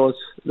 because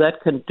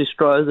that can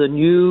destroy the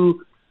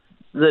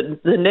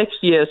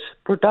next year's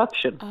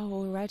production. Oh,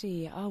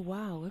 already? Oh,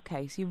 wow.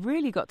 Okay, so you've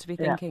really got to be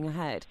thinking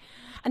ahead.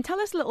 And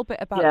tell us a little bit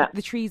about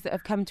the trees that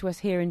have come to us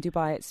here in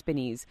Dubai at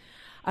Spinneys.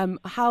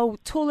 How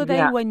tall are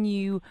they when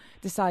you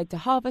decide to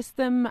harvest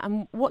them,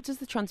 and what does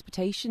the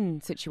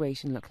transportation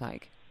situation look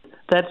like?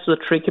 That's the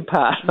tricky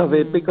part of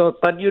it,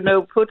 but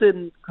put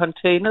in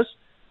containers,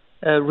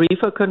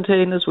 reefer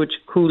containers, which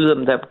cool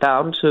them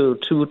down to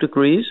 2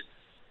 degrees.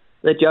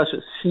 They just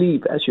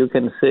sleep, as you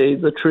can say,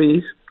 the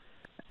trees.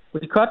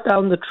 We cut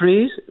down the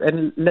trees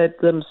and let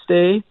them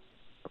stay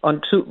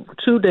on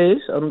 2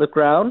 days on the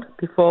ground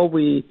before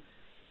we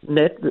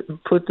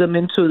put them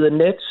into the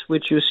nets,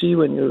 which you see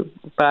when you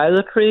buy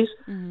the trees.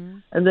 Mm-hmm.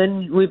 And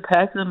then we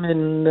pack them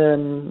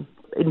in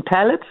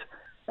pallets.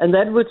 And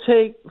that would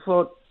take,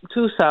 for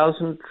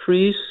 2,000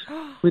 trees,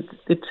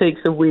 it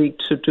takes a week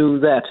to do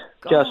that.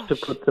 Gosh. Just to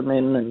put them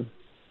in.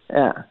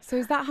 And So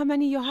is that how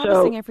many you're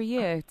harvesting every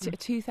year?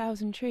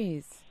 2,000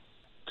 trees?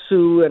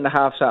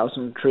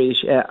 2,500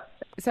 trees, yeah.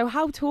 So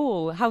how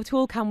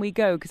tall can we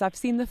go? Because I've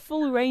seen the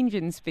full range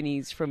in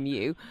Spinneys from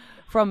you,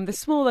 from the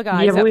smaller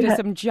guys up to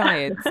some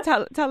giants.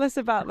 Tell us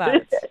about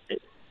that.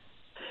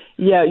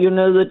 Yeah,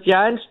 the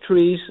giant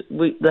trees,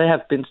 they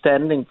have been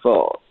standing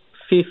for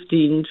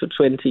 15 to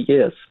 20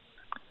 years.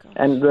 Gosh.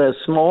 And the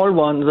small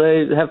ones,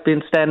 they have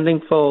been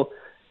standing for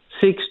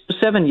 6 to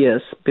 7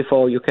 years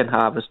before you can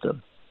harvest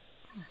them.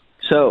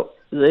 So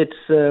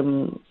it's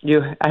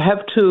I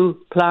have to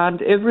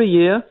plant every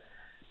year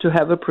to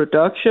have a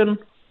production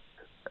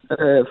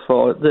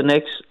for the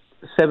next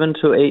 7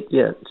 to 8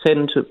 years,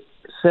 7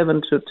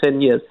 to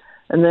 10 years,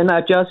 and then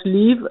I just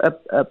leave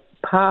a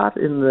part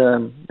in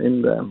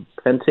the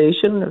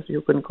plantation, as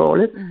you can call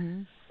it,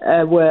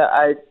 where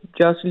I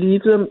just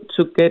leave them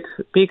to get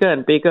bigger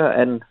and bigger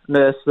and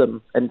nurse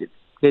them and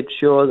get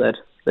sure that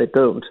they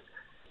don't.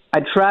 I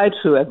try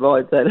to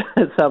avoid that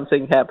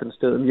something happens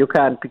to them. You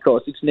can't,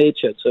 because it's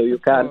nature, so you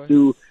can't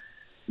do.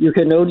 You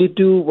can only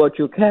do what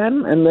you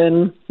can, and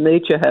then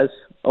nature has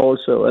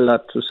also a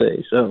lot to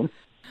say. So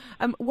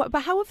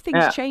But how have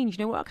things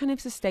changed? What kind of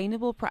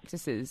sustainable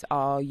practices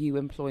are you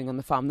employing on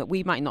the farm that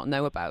we might not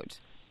know about?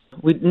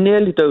 We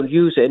nearly don't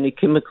use any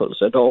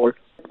chemicals at all.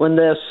 When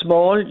they're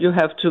small, you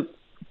have to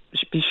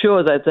be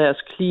sure that there's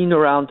clean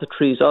around the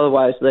trees.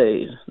 Otherwise,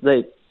 they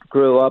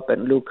grow up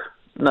and look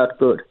not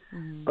good.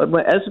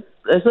 But as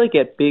they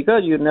get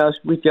bigger,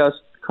 we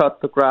just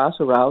cut the grass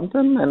around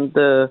them, and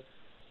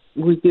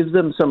we give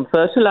them some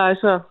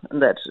fertilizer,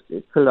 and that's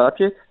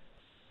ecologic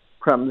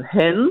from the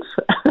hens,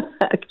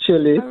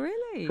 actually. Oh,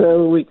 really?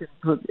 So we can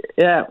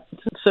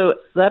So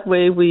that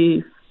way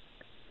we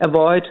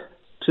avoid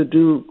to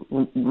do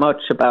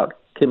much about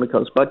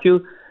chemicals. But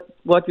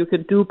what you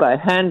can do by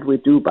hand, we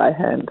do by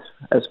hand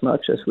as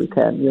much as we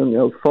can.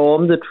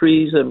 Form the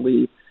trees, and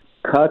we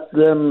cut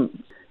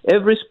them.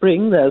 Every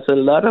spring there's a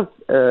lot of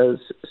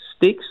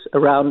sticks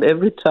around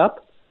every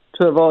top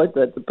to avoid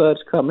that the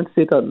birds come and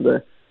sit on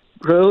the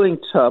growing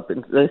top,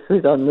 and they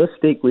sit on the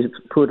stick we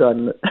put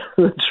on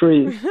the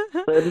tree.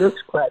 So it looks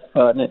quite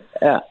funny.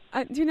 Yeah.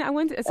 I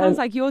wonder, it sounds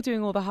like you're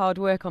doing all the hard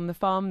work on the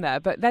farm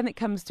there, but then it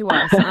comes to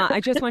us.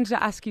 I just wanted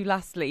to ask you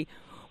lastly,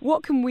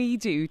 what can we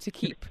do to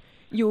keep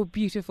your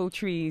beautiful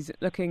trees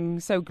looking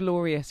so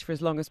glorious for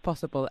as long as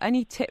possible?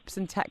 Any tips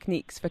and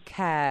techniques for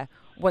care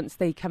once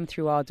they come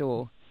through our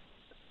door?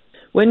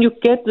 When you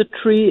get the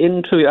tree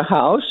into your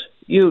house,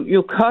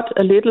 you cut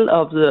a little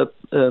of the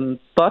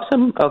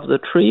bottom of the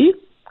tree,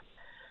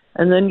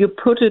 and then you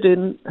put it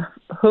in,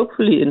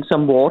 hopefully in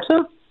some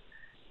water.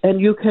 And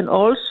you can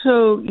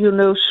also,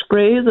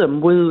 spray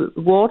them with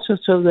water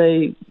so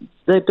they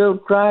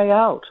don't dry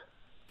out.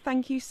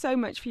 Thank you so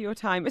much for your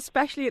time,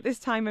 especially at this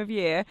time of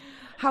year.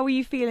 How are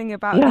you feeling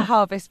about the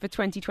harvest for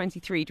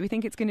 2023? Do we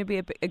think it's going to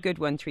be a good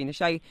one, Trina?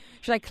 Should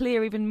I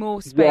clear even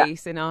more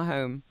space in our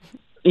home?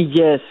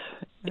 Yes,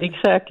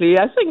 exactly.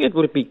 I think it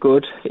will be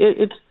good.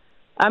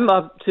 I'm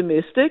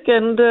optimistic,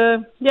 and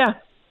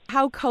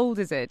How cold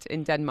is it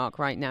in Denmark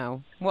right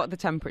now? What are the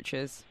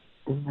temperatures?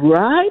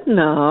 Right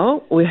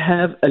now, we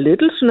have a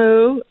little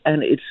snow,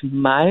 and it's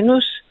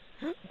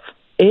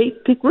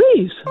 -8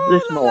 degrees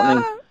this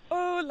morning.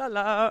 Oh la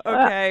la!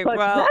 Okay,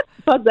 but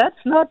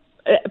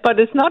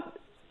it's not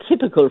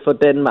typical for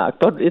Denmark.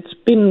 But it's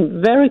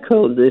been very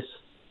cold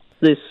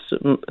the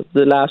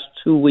last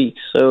 2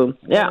 weeks. So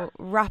Well,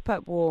 wrap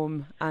up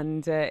warm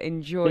and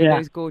enjoy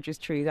those gorgeous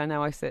trees. I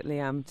know I certainly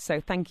am.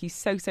 So thank you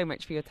so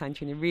much for your time,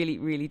 Trina. Really,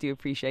 really do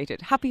appreciate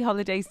it. Happy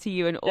holidays to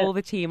you and all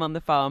the team on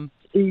the farm.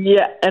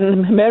 Yeah,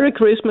 and Merry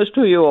Christmas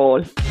to you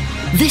all.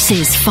 This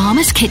is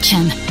Farmer's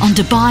Kitchen on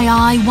Dubai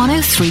Eye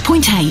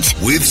 103.8.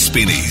 With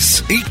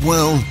Spinneys. Eat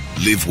well,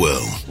 live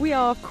well. We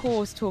are, of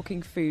course,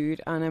 talking food,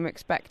 and I'm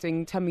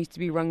expecting tummies to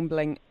be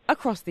rumbling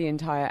across the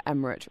entire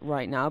Emirate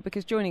right now,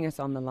 because joining us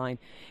on the line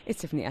is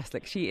Tiffany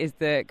Eslick. She is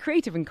the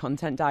Creative and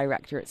Content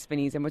Director at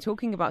Spinneys, and we're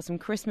talking about some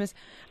Christmas,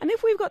 and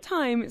if we've got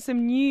time,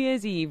 some New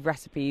Year's Eve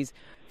recipes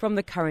from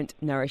the current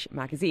Nourish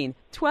magazine.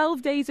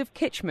 12 Days of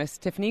Kitschmas.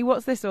 Tiffany,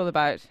 what's this all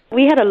about?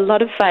 We had a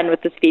lot of fun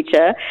with this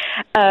feature.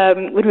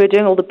 When we were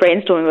doing all the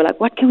brainstorming, we were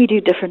like, what can we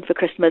do different for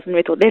Christmas? And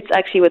we thought, let's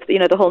actually, with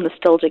the whole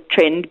nostalgic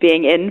trend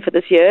being in for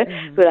this year,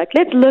 we were like,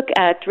 let's look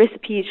at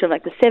recipes from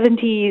like the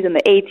 70s and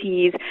the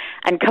 80s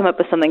and come up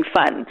with something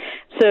fun.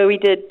 So we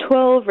did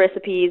 12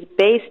 recipes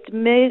based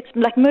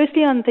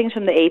mostly on things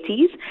from the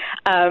 80s,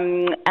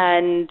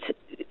 and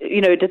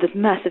did this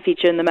massive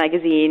feature in the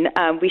magazine.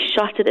 We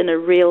shot it in a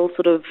real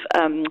sort of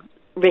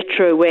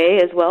retro way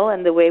as well,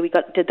 and the way we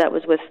did that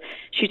was with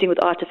shooting with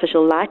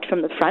artificial light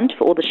from the front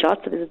for all the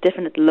shots, so there's a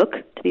definite look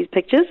to these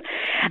pictures.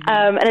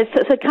 And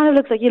so it kind of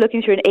looks like you're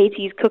looking through an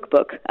 80s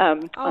cookbook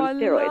on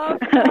steroids.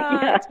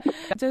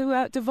 Love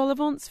that. Do vol au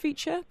vents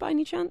feature by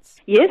any chance?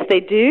 Yes,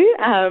 they do,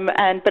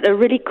 but a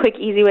really quick,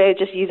 easy way of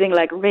just using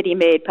like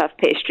ready-made puff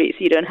pastry,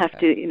 so you don't have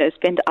to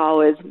spend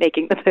hours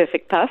making the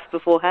perfect puff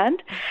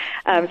beforehand.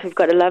 So we've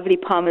got a lovely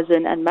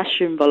parmesan and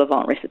mushroom vol au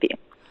vent recipe.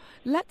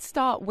 Let's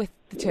start with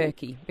the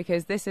turkey,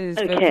 because this is,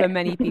 for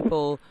many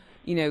people,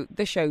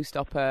 the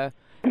showstopper.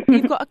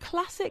 You've got a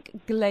classic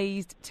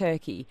glazed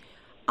turkey.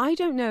 I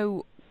don't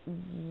know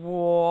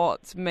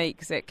what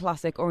makes it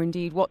classic, or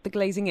indeed what the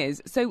glazing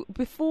is. So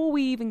before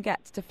we even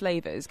get to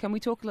flavours, can we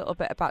talk a little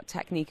bit about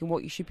technique and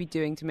what you should be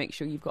doing to make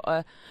sure you've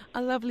got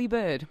a lovely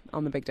bird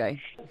on the big day?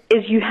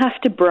 Is you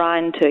have to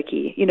brine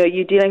turkey.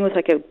 You're dealing with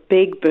like a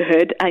big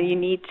bird, and you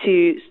need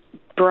to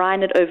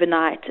brine it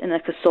overnight in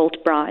like a salt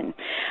brine.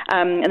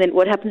 And then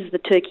what happens is the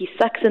turkey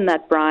sucks in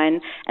that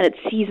brine, and it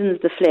seasons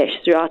the flesh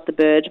throughout the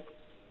bird,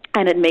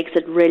 and it makes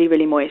it really,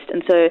 really moist.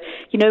 And so,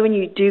 when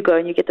you do go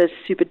and you get those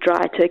super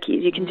dry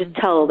turkeys, you can just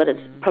tell that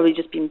it's probably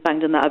just been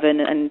banged in the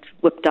oven and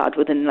whipped out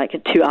within like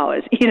 2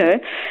 hours,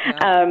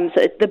 So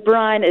the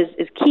brine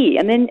is key.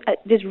 And then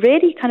there's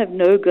really kind of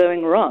no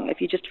going wrong if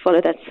you just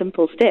follow that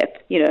simple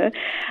step, No,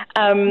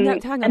 hang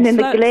on. And then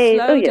the glaze.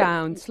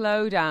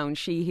 Slow down,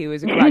 she who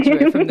is a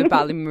graduate from the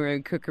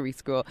Ballymurray Cookery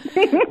School.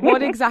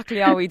 What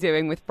exactly are we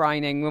doing with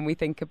brining when we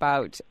think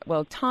about,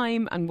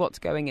 time and what's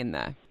going in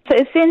there? So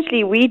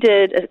essentially, we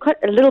did quite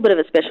a little bit of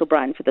a special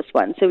brine for this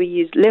one. So we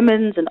used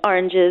lemons and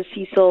oranges,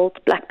 sea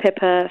salt, black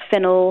pepper,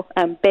 fennel,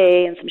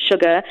 bay, and some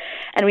sugar,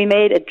 and we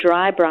made a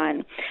dry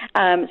brine.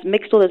 So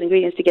mixed all those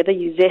ingredients together,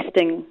 you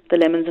zesting the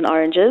lemons and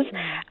oranges,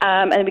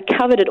 and we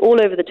covered it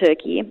all over the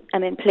turkey,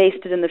 and then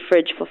placed it in the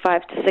fridge for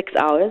 5 to 6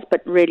 hours.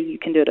 But really, you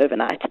can do it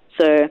overnight.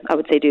 So I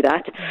would say do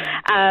that,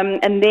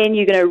 and then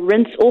you're going to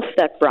rinse off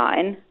that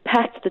brine,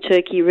 pat the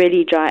turkey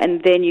really dry,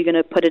 and then you're going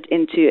to put it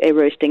into a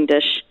roasting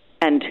dish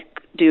and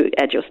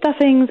add your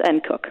stuffings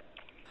and cook.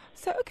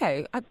 So,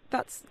 okay,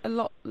 that's a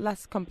lot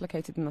less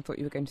complicated than I thought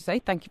you were going to say.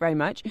 Thank you very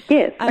much.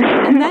 Yes.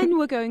 And then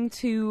we're going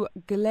to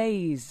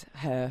glaze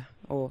her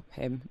or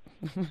him.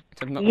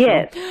 I'm not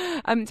yes.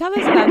 sure. Tell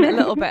us then a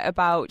little bit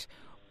about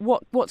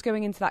what's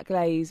going into that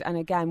glaze, and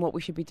again, what we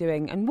should be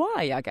doing and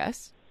why, I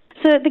guess.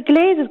 So the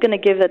glaze is going to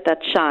give it that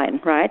shine,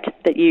 right,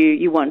 that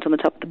you want on the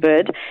top of the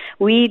bird.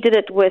 We did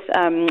it with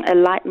a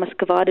light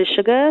muscovado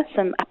sugar,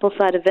 some apple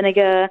cider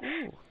vinegar,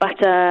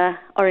 butter,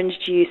 orange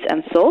juice,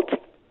 and salt.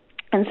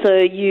 And so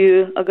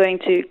you are going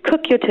to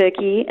cook your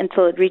turkey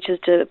until it reaches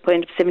to a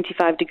point of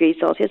 75 degrees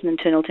Celsius, an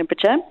internal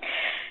temperature.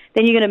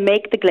 Then you're going to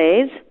make the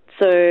glaze.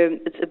 So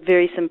it's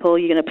very simple.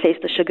 You're going to place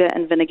the sugar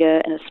and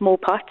vinegar in a small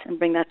pot and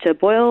bring that to a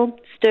boil,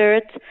 stir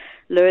it,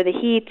 lower the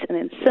heat, and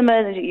then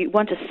simmer. You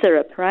want a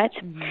syrup, right?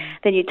 Mm-hmm.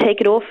 Then you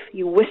take it off,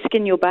 you whisk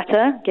in your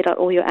butter, get out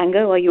all your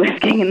anger while you're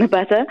whisking in the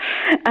butter,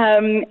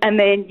 and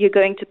then you're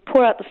going to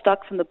pour out the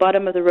stock from the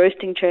bottom of the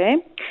roasting tray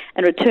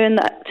and return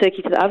that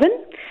turkey to the oven.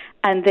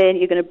 And then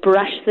you're going to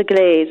brush the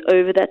glaze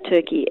over that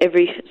turkey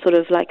every sort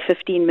of like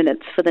 15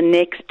 minutes for the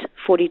next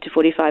 40 to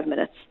 45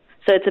 minutes.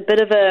 So it's a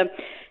bit of a,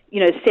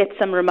 set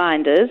some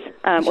reminders,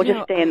 or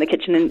just stay in the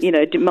kitchen and, do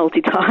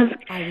multitask.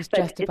 I was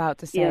just about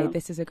to say,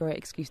 this is a great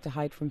excuse to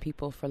hide from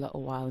people for a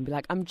little while and be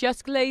like, I'm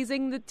just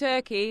glazing the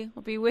turkey.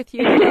 I'll be with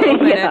you in a little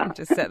minute. And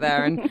just sit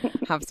there and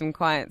have some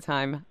quiet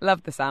time.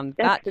 Love the sound.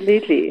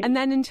 Absolutely. And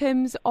then in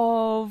terms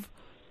of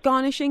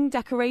garnishing,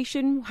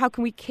 decoration, how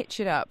can we kitsch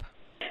it up?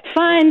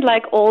 Find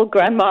like all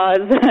grandma's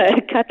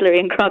cutlery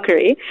and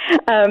crockery,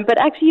 but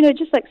actually,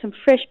 just like some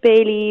fresh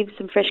bay leaves,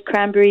 some fresh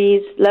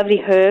cranberries,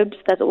 lovely herbs.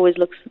 That always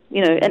looks,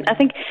 And I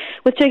think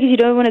with turkeys, you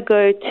don't want to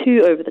go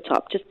too over the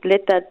top. Just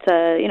let that,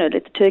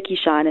 let the turkey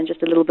shine, and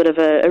just a little bit of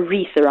a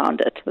wreath around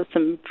it with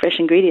some fresh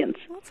ingredients.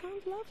 That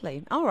sounds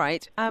lovely. All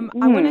right, I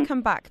want to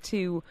come back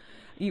to.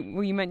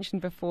 You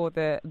mentioned before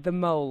the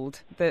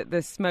mould,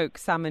 the smoked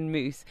salmon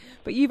mousse,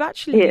 but you've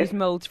actually used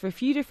moulds for a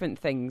few different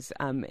things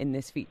in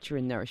this feature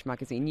in Nourish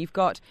magazine. You've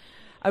got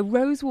a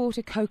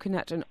rosewater,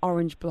 coconut and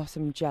orange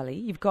blossom jelly.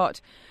 You've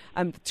got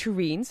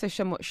terrine, so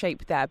somewhat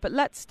shaped there. But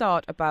let's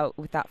start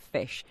with that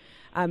fish.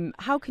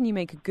 How can you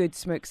make a good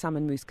smoked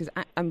salmon mousse? Because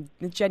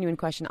the genuine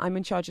question, I'm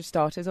in charge of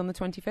starters on the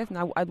 25th,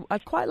 and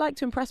I'd quite like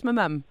to impress my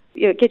mum.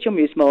 Get your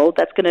mousse mold.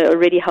 That's going to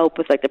already help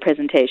with like the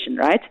presentation,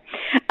 right?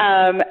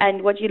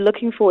 And what you're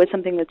looking for is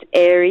something that's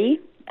airy.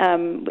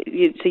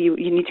 So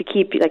you need to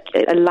keep like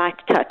a light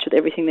touch with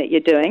everything that you're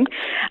doing.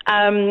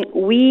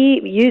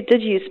 You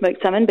did use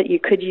smoked salmon, but you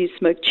could use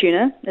smoked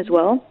tuna as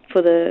well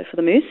for the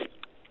mousse.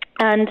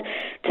 And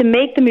to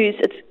make the mousse,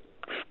 it's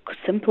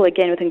simple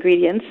again with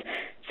ingredients.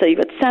 So you've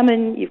got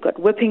salmon, you've got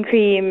whipping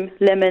cream,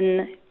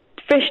 lemon,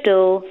 fresh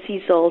dill,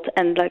 sea salt,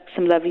 and like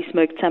some lovely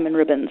smoked salmon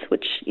ribbons,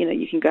 which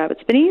you can grab at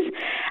Spinneys,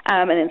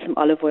 and then some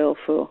olive oil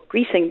for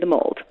greasing the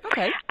mold.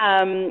 Okay.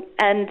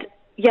 And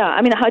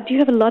yeah, do you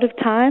have a lot of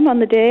time on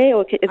the day,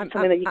 or is it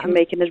something that you can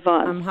make in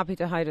advance? I'm happy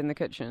to hide in the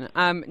kitchen.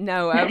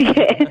 No.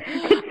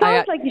 It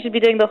sounds like you should be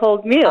doing the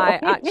whole meal. I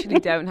actually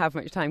don't have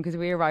much time because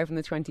we arrive on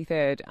the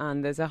 23rd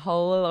and there's a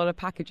whole lot of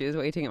packages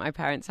waiting at my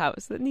parents'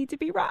 house that need to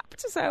be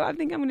wrapped. So I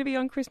think I'm going to be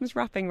on Christmas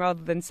wrapping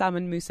rather than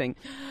salmon moussing.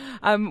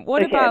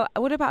 What about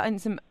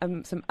some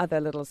other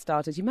little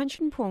starters? You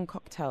mentioned prawn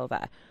cocktail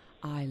there.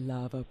 I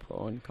love a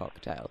prawn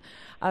cocktail.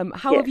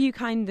 How have you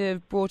kind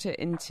of brought it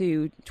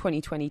into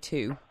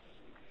 2022?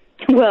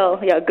 Well,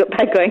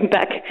 going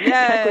back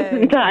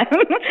in time.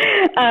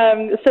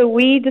 So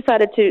we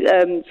decided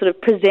to sort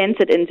of present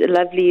it into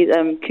lovely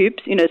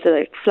coupes, so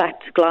like flat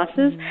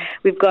glasses. Mm.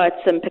 We've got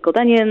some pickled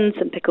onions,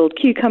 some pickled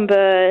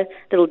cucumber,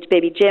 little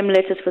baby gem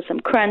lettuce for some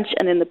crunch,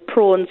 and then the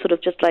prawns sort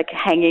of just like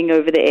hanging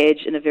over the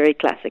edge in a very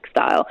classic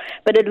style.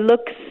 But it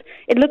looks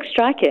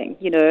striking,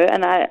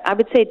 and I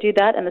would say do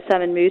that, and the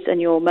salmon mousse,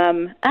 and your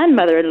mum and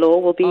mother-in-law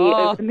will be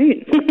over the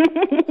moon.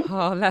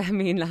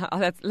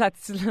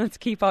 Let's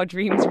keep our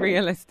dreams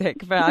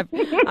realistic, but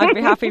I'd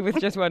be happy with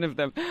just one of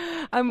them.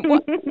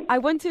 I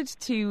wanted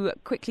to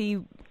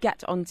quickly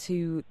get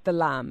onto the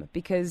lamb,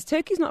 because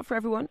turkey's not for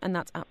everyone, and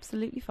that's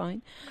absolutely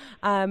fine.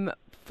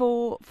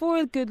 For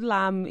a good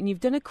lamb, and you've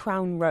done a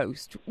crown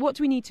roast, what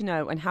do we need to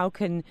know, and how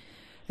can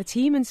the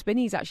team and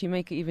Spinneys actually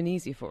make it even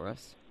easier for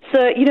us? So,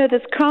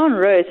 this crown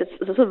roast, it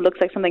sort of looks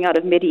like something out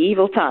of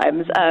medieval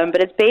times,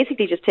 but it's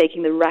basically just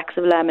taking the racks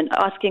of lamb and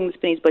asking the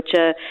Spinneys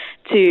butcher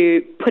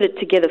to put it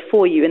together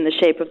for you in the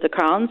shape of the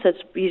crown. So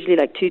it's usually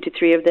like 2 to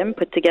 3 of them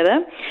put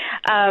together.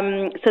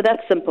 So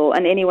that's simple,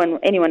 and anyone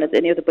at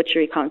any of the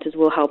butchery counters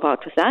will help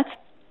out with that.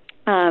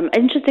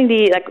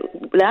 Interestingly, like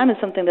lamb is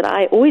something that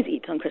I always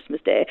eat on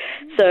Christmas Day.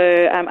 So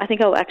I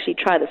think I'll actually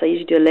try this. I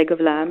usually do a leg of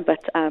lamb, but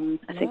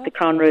I think the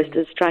crown roast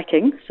is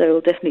striking, so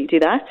we'll definitely do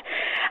that.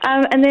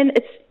 And then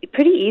it's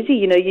pretty easy.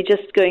 You know, you're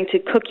just going to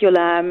cook your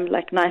lamb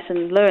like nice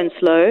and low and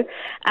slow,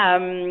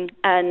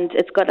 and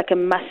it's got like a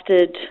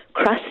mustard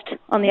crust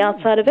on the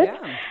outside of it,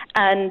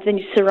 and then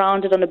you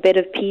surround it on a bed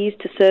of peas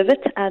to serve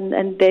it,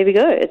 and there we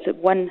go. It's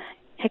one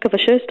heck of a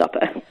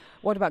showstopper.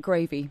 What about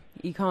gravy?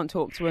 You can't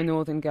talk to a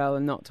northern girl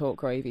and not talk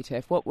gravy,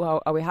 Tiff.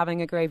 Well, are we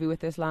having a gravy with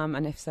this lamb?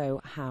 And if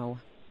so, how?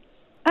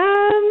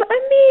 I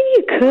mean,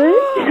 you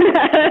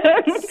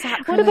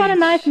could. What about a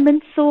nice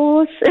mint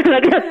sauce?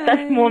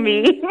 That's more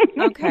me.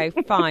 Okay,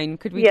 fine.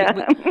 Could we?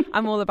 Yeah.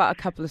 I'm all about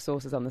a couple of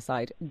sauces on the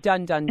side.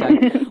 Done.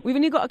 We've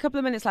only got a couple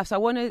of minutes left, so I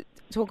want to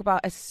talk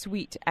about a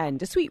sweet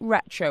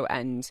retro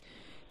end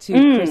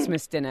to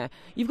Christmas dinner.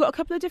 You've got a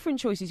couple of different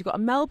choices. You've got a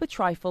Melba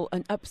trifle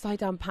and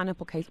upside-down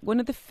pineapple cake. One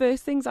of the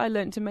first things I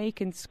learned to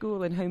make in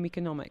school in home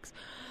economics.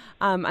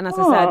 And as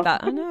I said,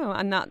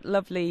 that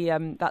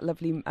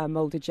lovely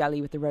moulded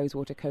jelly with the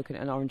rosewater,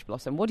 coconut and orange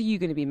blossom. What are you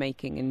going to be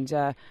making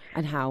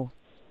and how?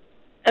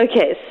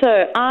 Okay, so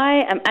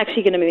I am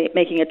actually going to be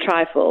making a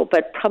trifle,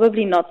 but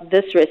probably not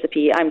this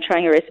recipe. I'm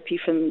trying a recipe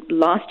from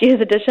last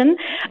year's edition.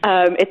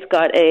 It's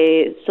got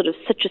a sort of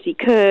citrusy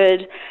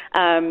curd,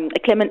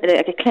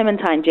 a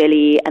clementine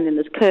jelly, and then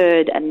there's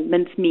curd and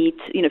mincemeat,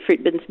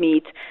 fruit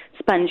mincemeat,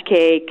 sponge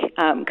cake,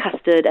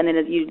 custard, and then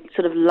you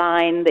sort of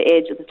line the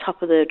edge at the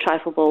top of the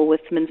trifle bowl with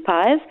mince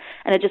pies,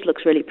 and it just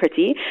looks really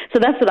pretty. So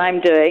that's what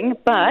I'm doing.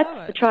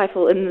 But the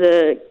trifle in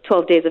the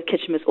 12 Days of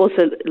Kitchemas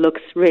also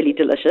looks really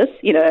delicious,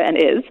 and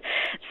is.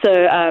 So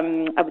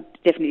I would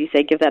definitely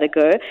say give that a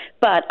go.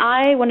 But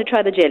I want to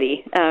try the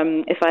jelly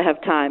if I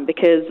have time,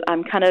 because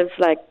I'm kind of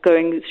like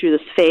going through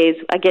this phase.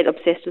 I get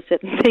obsessed with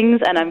certain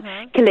things, and I'm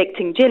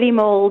collecting jelly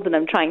molds, and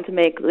I'm trying to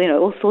make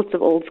all sorts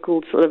of old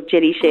school sort of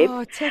jelly shapes.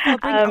 Oh, Tiff,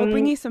 I'll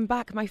bring you some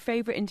back. My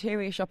favourite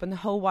interior shop in the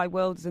whole wide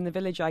world is in the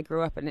village I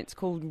grew up in. It's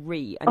called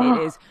Ree, and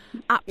it is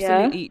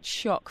absolutely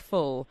chock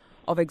full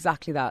of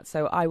exactly that.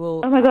 So I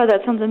will... Oh my God,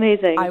 that sounds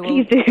amazing.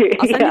 Please do.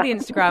 I'll send you the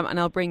Instagram and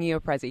I'll bring you a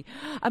prezi.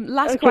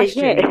 Last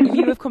question. Yeah.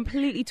 You have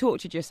completely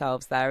tortured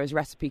yourselves there as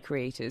recipe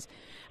creators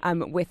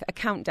with a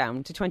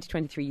countdown to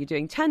 2023. You're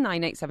doing 10,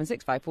 9, 8, 7,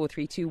 6, 5, 4,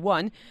 3, 2,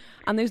 1.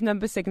 And those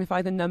numbers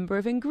signify the number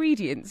of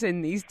ingredients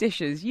in these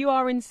dishes. You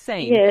are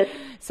insane. Yes.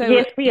 So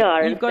yes, we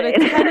are. You've got a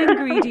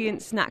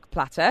 10-ingredient snack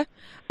platter,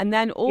 and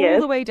then all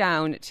the way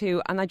down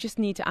to, and I just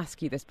need to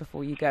ask you this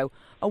before you go,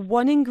 a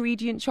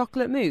 1-ingredient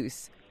chocolate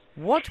mousse.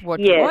 What?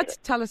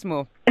 Tell us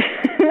more.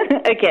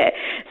 Okay.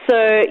 So,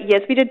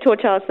 yes, we did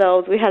torture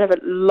ourselves. We had a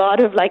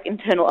lot of,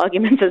 internal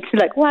arguments as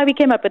to, why we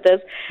came up with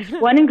this.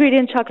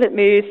 1-ingredient chocolate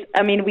mousse.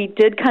 I mean, we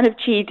did kind of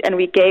cheat, and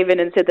we gave in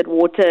and said that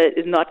water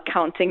is not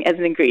counting as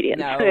an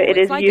ingredient. No, so it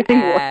is using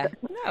water.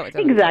 No, it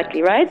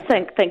exactly, right?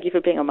 Thank you for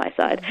being on my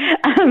side.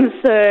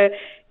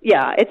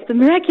 Yeah, it's the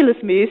miraculous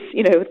mousse,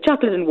 with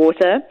chocolate and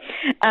water.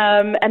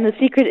 And the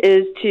secret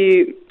is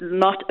to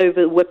not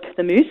over whip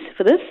the mousse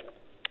for this.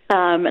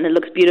 And it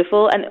looks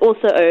beautiful. And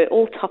also,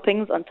 all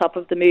toppings on top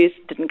of the mousse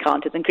didn't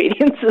count as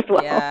ingredients as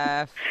well.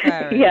 Yeah,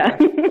 fair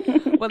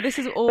enough. Well, this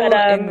is all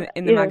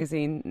in the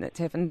magazine,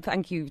 Tiff, and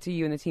thank you to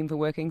you and the team for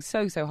working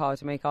so hard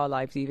to make our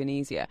lives even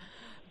easier.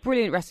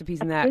 Brilliant recipes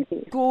in there.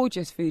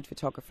 Gorgeous food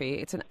photography.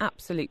 It's an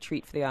absolute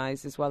treat for the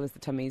eyes as well as the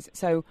tummies.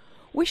 So,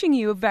 wishing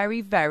you a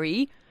very,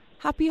 very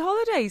happy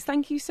holidays.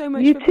 Thank you so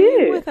much for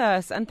being with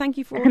us. And thank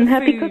you for all the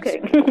happy food.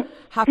 Cooking.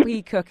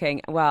 Happy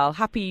cooking. Well,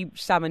 happy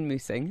salmon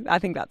moussing. I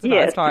think that's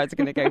about as far as it's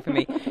going to go for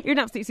me. You're an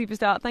absolute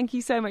superstar. Thank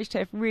you so much,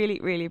 Tiff. Really,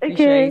 really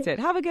appreciate it.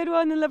 Have a good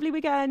one and a lovely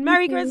weekend.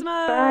 Merry Christmas.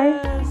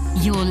 Bye.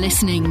 You're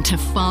listening to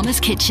Farmer's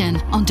Kitchen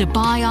on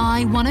Dubai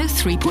Eye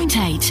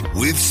 103.8.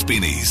 With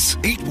Spinneys.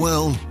 Eat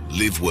well,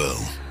 live well.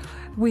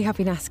 We have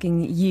been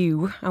asking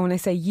you, and when I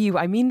say you,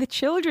 I mean the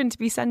children, to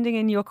be sending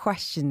in your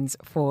questions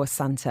for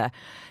Santa.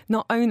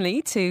 Not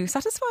only to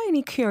satisfy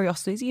any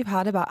curiosities you've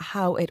had about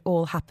how it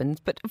all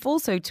happened, but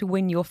also to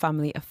win your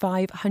family a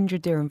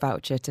 500 dirham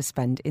voucher to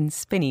spend in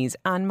Spinneys.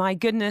 And my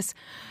goodness,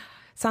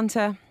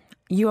 Santa,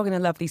 you are going to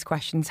love these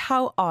questions.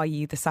 How are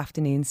you this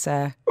afternoon,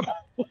 sir?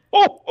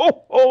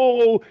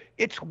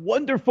 It's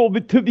wonderful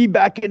to be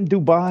back in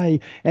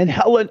Dubai. And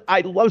Helen,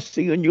 I love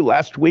seeing you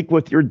last week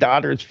with your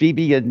daughters,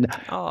 Phoebe and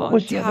what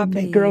was the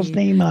other girl's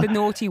name? The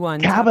naughty one.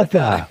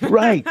 Tabitha.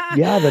 Right.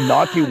 Yeah, the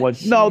naughty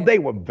ones. No, they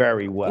were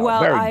very well.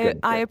 Well, very good.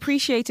 I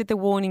appreciated the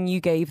warning you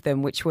gave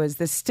them, which was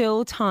there's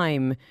still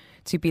time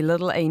to be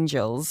little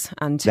angels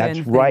and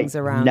turn things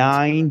around.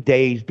 9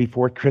 days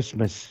before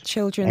Christmas.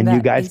 Children, and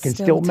you guys can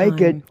still make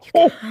it.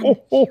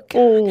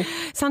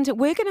 Santa,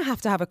 we're going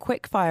to have a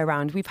quick fire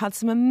round. We've had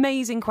some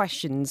amazing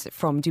questions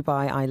from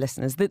Dubai Eye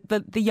listeners,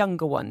 the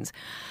younger ones.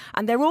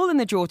 And they're all in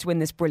the draw to win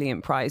this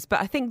brilliant prize.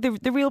 But I think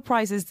the real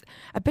prize is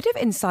a bit of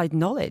inside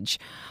knowledge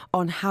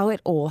on how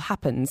it all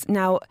happens.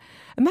 Now,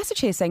 a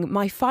message here saying,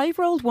 my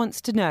 5-year-old wants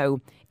to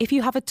know if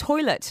you have a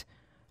toilet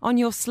on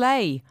your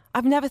sleigh.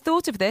 I've never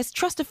thought of this.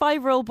 Trust a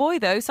 5-year-old boy,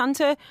 though.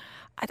 Santa,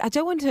 I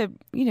don't want to,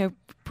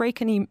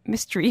 break any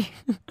mystery,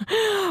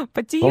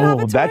 but do you have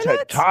a toilet? That's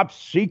a top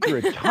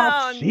secret,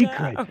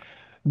 secret.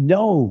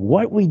 No,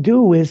 what we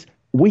do is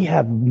we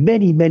have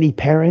many, many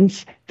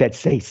parents that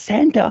say,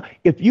 Santa,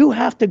 if you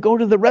have to go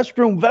to the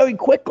restroom very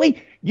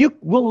quickly,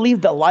 we'll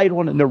leave the light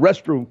on in the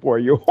restroom for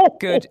you.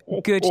 Good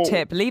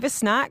tip. Leave a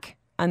snack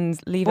and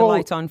leave a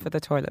light on for the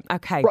toilet.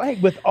 Okay.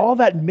 Right. With all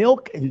that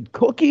milk and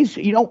cookies,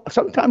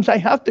 sometimes I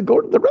have to go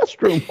to the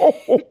restroom.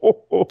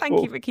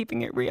 Thank you for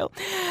keeping it real.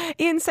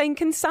 Ian saying,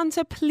 can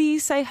Santa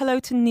please say hello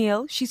to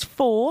Neil? She's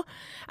 4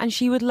 and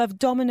she would love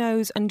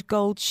dominoes and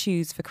gold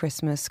shoes for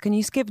Christmas. Can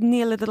you give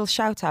Neil a little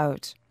shout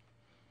out?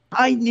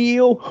 Hi,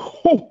 Neil.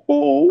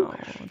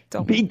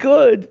 Be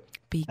good.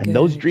 And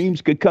those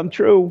dreams could come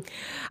true.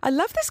 I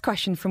love this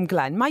question from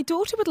Glenn. My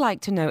daughter would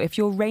like to know if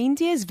your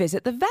reindeers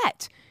visit the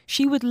vet.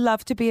 She would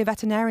love to be a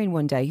veterinarian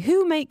one day.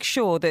 Who makes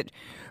sure that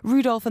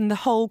Rudolph and the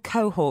whole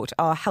cohort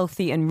are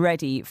healthy and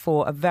ready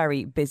for a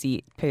very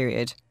busy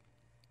period?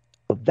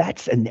 Well,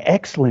 that's an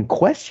excellent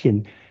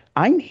question.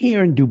 I'm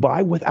here in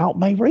Dubai without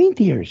my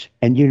reindeers.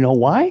 And you know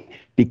why?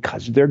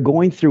 Because they're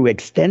going through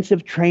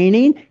extensive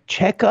training,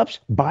 checkups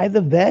by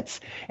the vets,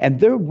 and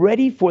they're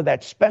ready for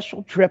that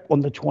special trip on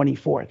the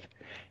 24th.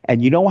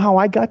 And you know how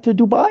I got to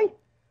Dubai?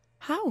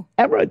 How?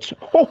 Emirates.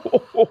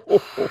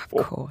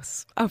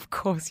 Of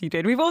course you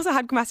did. We've also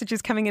had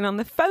messages coming in on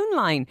the phone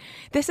line.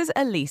 This is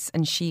Elise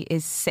and she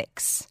is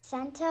 6.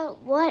 Santa,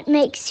 what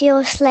makes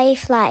your sleigh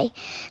fly?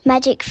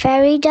 Magic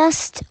fairy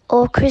dust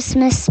or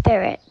Christmas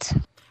spirit?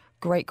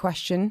 Great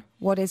question.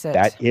 What is it?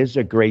 That is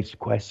a great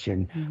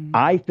question.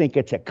 I think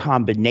it's a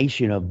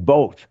combination of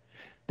both.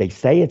 They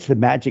say it's the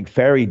magic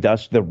fairy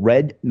dust, the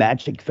red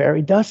magic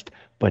fairy dust,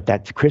 but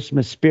that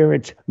Christmas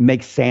spirit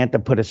makes Santa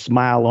put a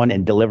smile on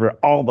and deliver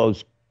all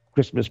those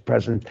Christmas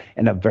presents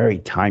in a very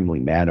timely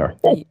manner.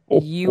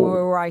 You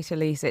were right,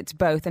 Elise. It's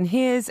both. And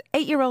here's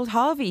 8-year-old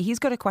Harvey. He's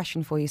got a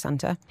question for you,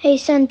 Santa. Hey,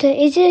 Santa,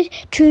 is it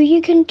true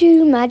you can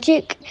do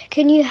magic?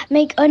 Can you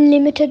make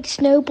unlimited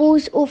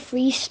snowballs or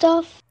free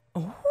stuff?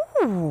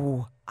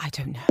 Oh, I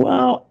don't know.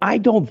 Well, I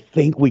don't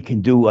think we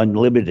can do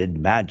unlimited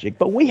magic,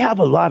 but we have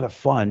a lot of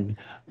fun.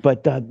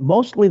 But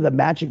mostly the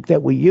magic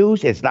that we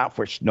use is not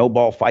for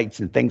snowball fights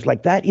and things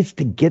like that. It's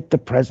to get the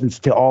presents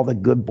to all the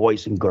good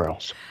boys and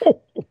girls.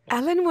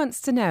 Ellen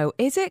wants to know,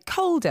 is it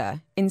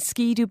colder in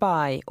Ski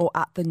Dubai or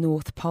at the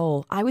North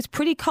Pole? I was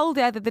pretty cold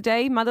the other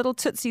day. My little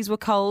tootsies were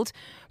cold.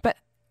 But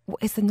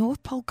is the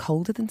North Pole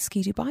colder than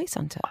Ski Dubai,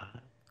 Santa?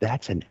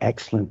 That's an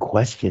excellent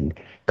question,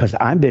 because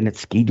I've been at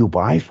Ski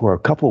Dubai for a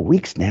couple of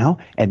weeks now,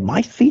 and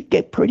my feet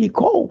get pretty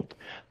cold.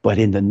 But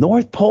in the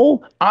North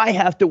Pole, I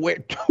have to wear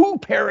 2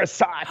 pair of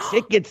socks.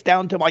 It gets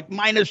down to like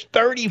minus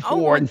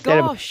 34 instead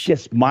of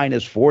just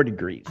minus 4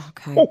 degrees.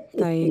 Okay,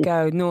 there you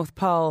go, North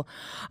Pole.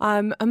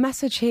 A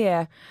message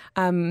here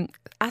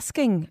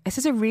asking, this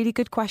is a really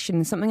good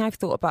question, something I've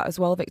thought about as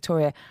well,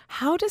 Victoria.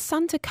 How does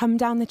Santa come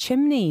down the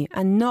chimney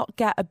and not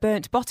get a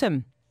burnt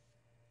bottom?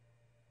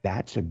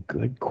 That's a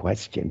good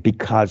question,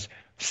 because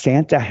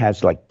Santa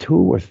has like 2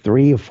 or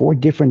 3 or 4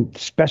 different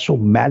special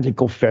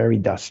magical fairy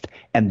dust.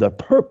 And the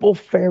purple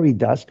fairy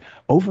dust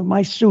over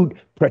my suit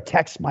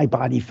protects my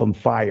body from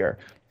fire.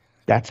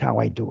 That's how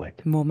I do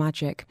it. More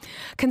magic.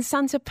 Can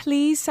Santa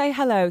please say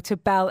hello to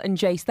Belle and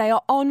Jace? They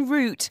are en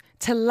route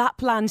to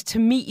Lapland to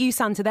meet you,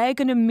 Santa. They're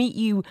going to meet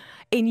you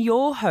in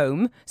your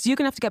home. So you're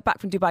going to have to get back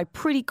from Dubai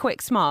pretty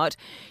quick, smart.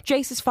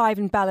 Jace is 5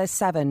 and Belle is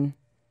 7.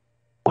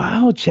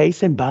 Wow,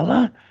 Chase and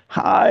Bella.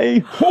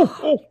 Hi.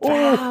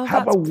 Wow,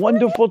 have a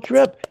wonderful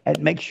trip,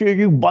 and make sure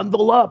you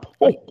bundle up.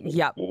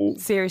 Yep.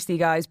 Seriously,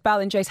 guys.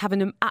 Belle and Jace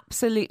having an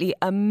absolutely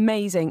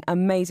amazing,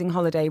 amazing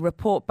holiday.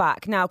 Report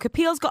back. Now,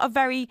 Kapil's got a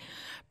very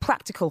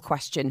practical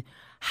question.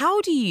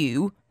 How do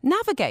you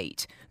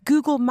navigate?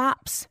 Google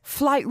Maps,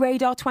 Flight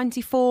Radar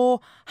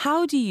 24.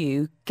 How do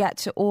you get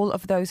to all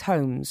of those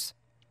homes?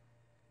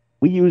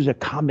 We use a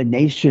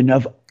combination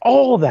of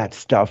all that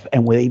stuff,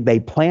 and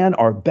they plan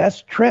our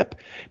best trip,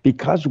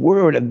 because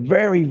we're at a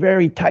very,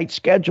 very tight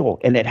schedule,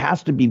 and it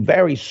has to be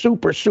very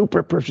super,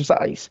 super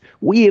precise.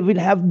 We even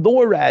have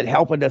NORAD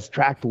helping us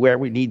track to where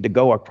we need to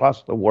go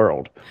across the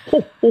world.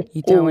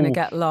 You don't want to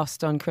get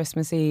lost on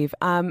Christmas Eve.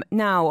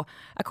 Now,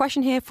 a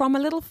question here from a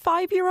little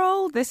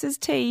 5-year-old. This is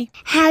T.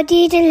 How do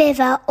you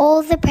deliver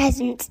all the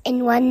presents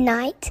in one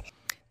night?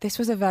 This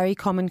was a very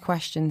common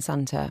question,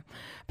 Santa,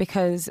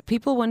 because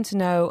people want to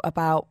know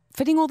about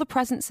fitting all the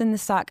presents in the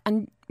sack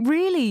and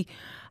really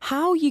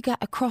how you get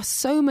across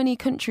so many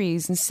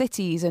countries and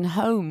cities and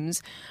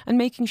homes and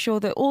making sure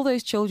that all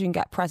those children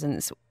get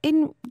presents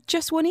in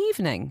just one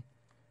evening.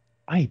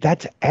 Right,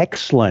 that's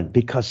excellent,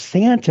 because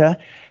Santa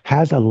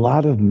has a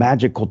lot of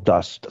magical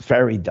dust,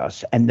 fairy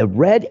dust, and the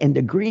red and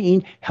the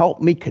green help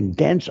me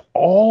condense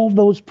all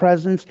those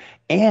presents,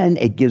 and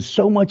it gives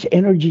so much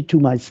energy to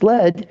my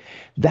sled.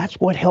 That's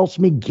what helps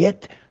me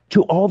get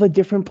to all the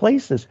different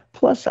places.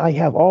 Plus, I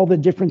have all the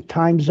different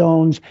time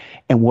zones,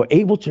 and we're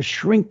able to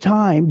shrink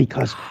time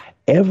because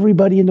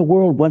everybody in the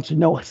world wants to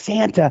know,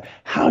 Santa,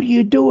 how do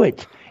you do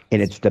it?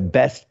 and it's the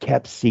best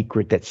kept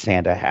secret that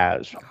Santa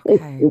has.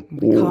 Okay,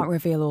 we can't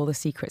reveal all the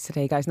secrets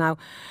today, guys. Now,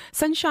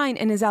 Sunshine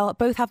and Azelle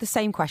both have the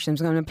same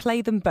questions. I'm going to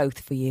play them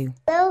both for you.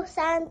 Hello,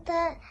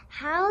 Santa.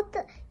 How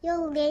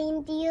your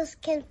reindeers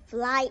can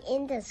fly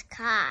in the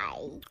sky?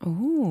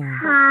 Ooh.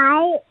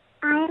 Hi,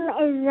 I'm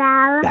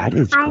Azelle. That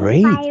is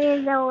great. I'm 5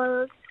 years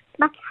old.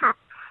 But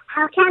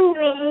how can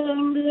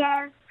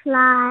reindeers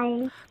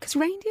fly? Because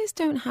reindeers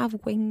don't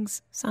have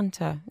wings,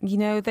 Santa. You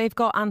know, they've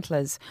got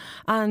antlers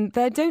and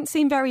they don't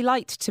seem very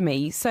light to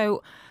me.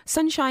 So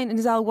Sunshine and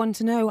Azelle want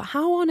to know,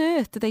 how on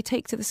earth do they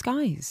take to the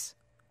skies?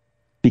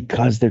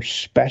 Because they're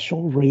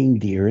special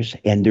reindeers,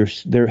 and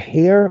their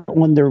hair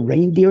on their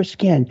reindeer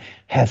skin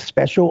has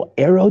special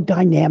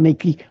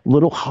aerodynamic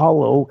little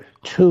hollow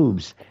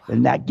tubes,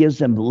 and that gives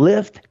them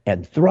lift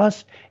and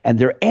thrust, and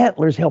their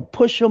antlers help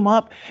push them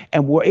up,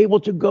 and we're able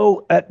to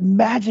go at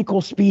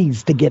magical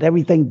speeds to get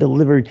everything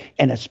delivered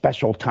in a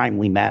special,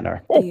 timely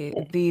manner.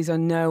 These are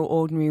no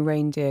ordinary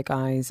reindeer,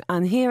 guys.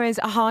 And here is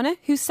Ahana,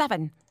 who's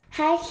 7.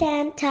 Hi,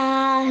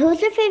 Santa.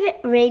 Who's your favorite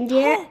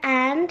reindeer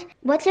and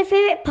what's your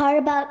favorite part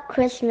about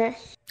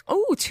Christmas?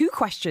 Oh, 2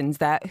 questions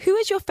there. Who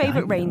is your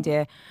favorite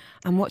reindeer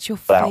and what's your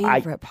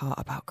favorite part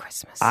about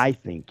Christmas? I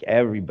think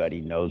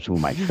everybody knows who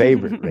my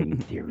favorite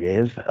reindeer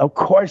is. Of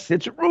course,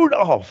 it's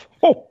Rudolph.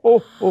 Ho, ho,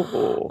 ho,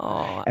 ho.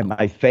 Oh. And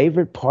my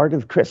favorite part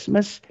of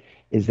Christmas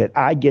is that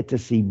I get to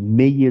see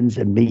millions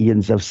and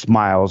millions of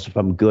smiles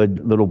from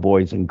good little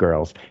boys and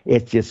girls.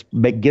 It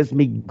gives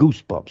me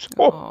goosebumps.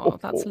 Oh,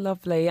 that's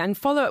lovely. And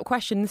follow-up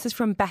question, this is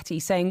from Betty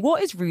saying,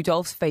 what is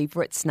Rudolph's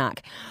favourite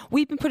snack?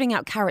 We've been putting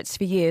out carrots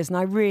for years and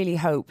I really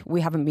hope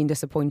we haven't been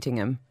disappointing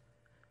him.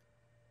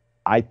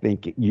 I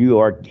think you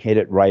hit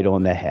it right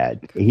on the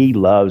head. He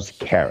loves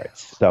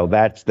carrots, so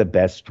that's the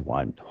best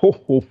one. Ho,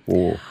 ho,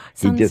 ho.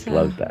 He just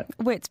loves that.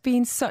 Well, it's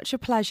been such a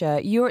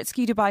pleasure. You're at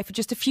Ski Dubai for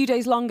just a few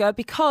days longer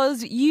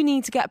because you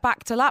need to get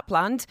back to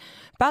Lapland.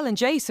 Belle and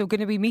Jace are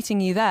going to be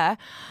meeting you there.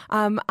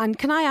 And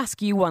can I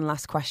ask you one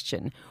last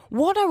question?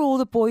 What are all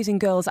the boys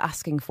and girls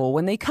asking for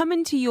when they come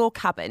into your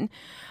cabin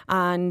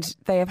and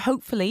they have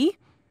hopefully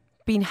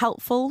been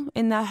helpful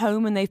in their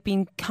home and they've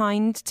been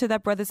kind to their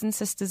brothers and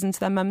sisters and to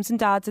their mums and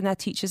dads and their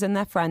teachers and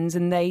their friends,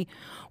 and they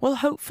will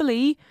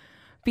hopefully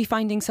be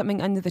finding something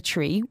under the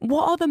tree?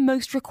 What are the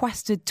most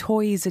requested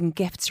toys and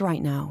gifts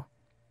right now?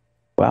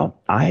 Well,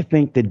 I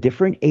think the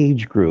different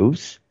age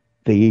groups,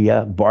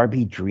 the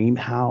Barbie Dream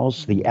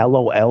House, the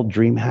LOL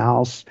Dream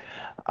House,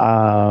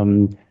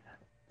 monster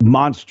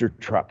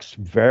trucks,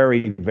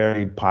 very,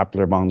 very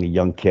popular among the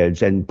young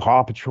kids, and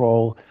Paw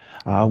Patrol.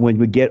 When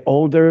we get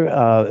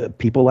older,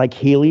 people like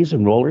Heelys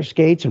and roller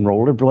skates and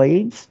roller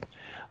blades.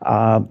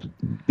 The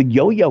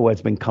yo-yo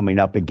has been coming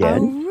up again.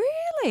 Oh,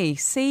 really?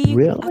 See,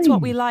 that's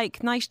what we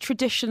like. Nice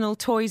traditional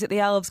toys that the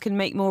elves can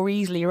make more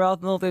easily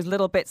rather than all those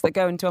little bits that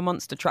go into a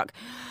monster truck.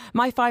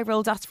 My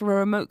 5-year-old asked for a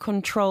remote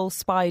control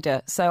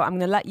spider, so I'm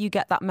going to let you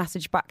get that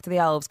message back to the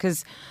elves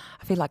because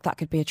I feel like that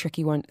could be a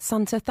tricky one.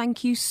 Santa,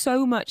 thank you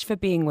so much for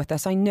being with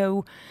us. I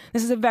know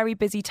this is a very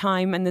busy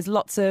time and there's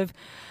lots of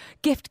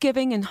gift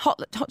giving and hot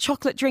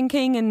chocolate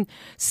drinking and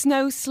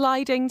snow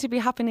sliding to be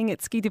happening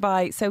at Ski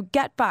Dubai. So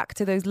get back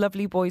to those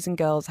lovely boys and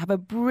girls. Have a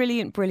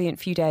brilliant, brilliant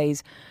few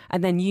days.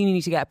 And then you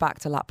need to get back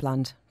to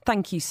Lapland.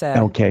 Thank you, sir.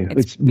 Okay,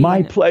 it's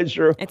my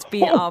pleasure. It's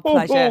been our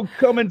pleasure.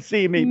 Come and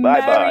see me.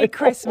 Bye-bye. Merry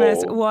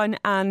Christmas, one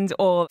and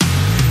all.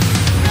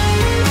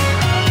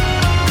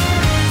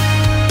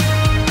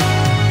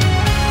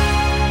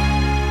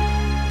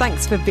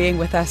 Thanks for being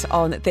with us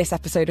on this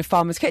episode of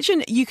Farmer's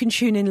Kitchen. You can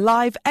tune in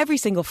live every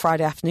single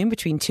Friday afternoon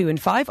between 2 and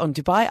 5 on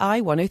Dubai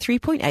Eye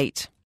 103.8.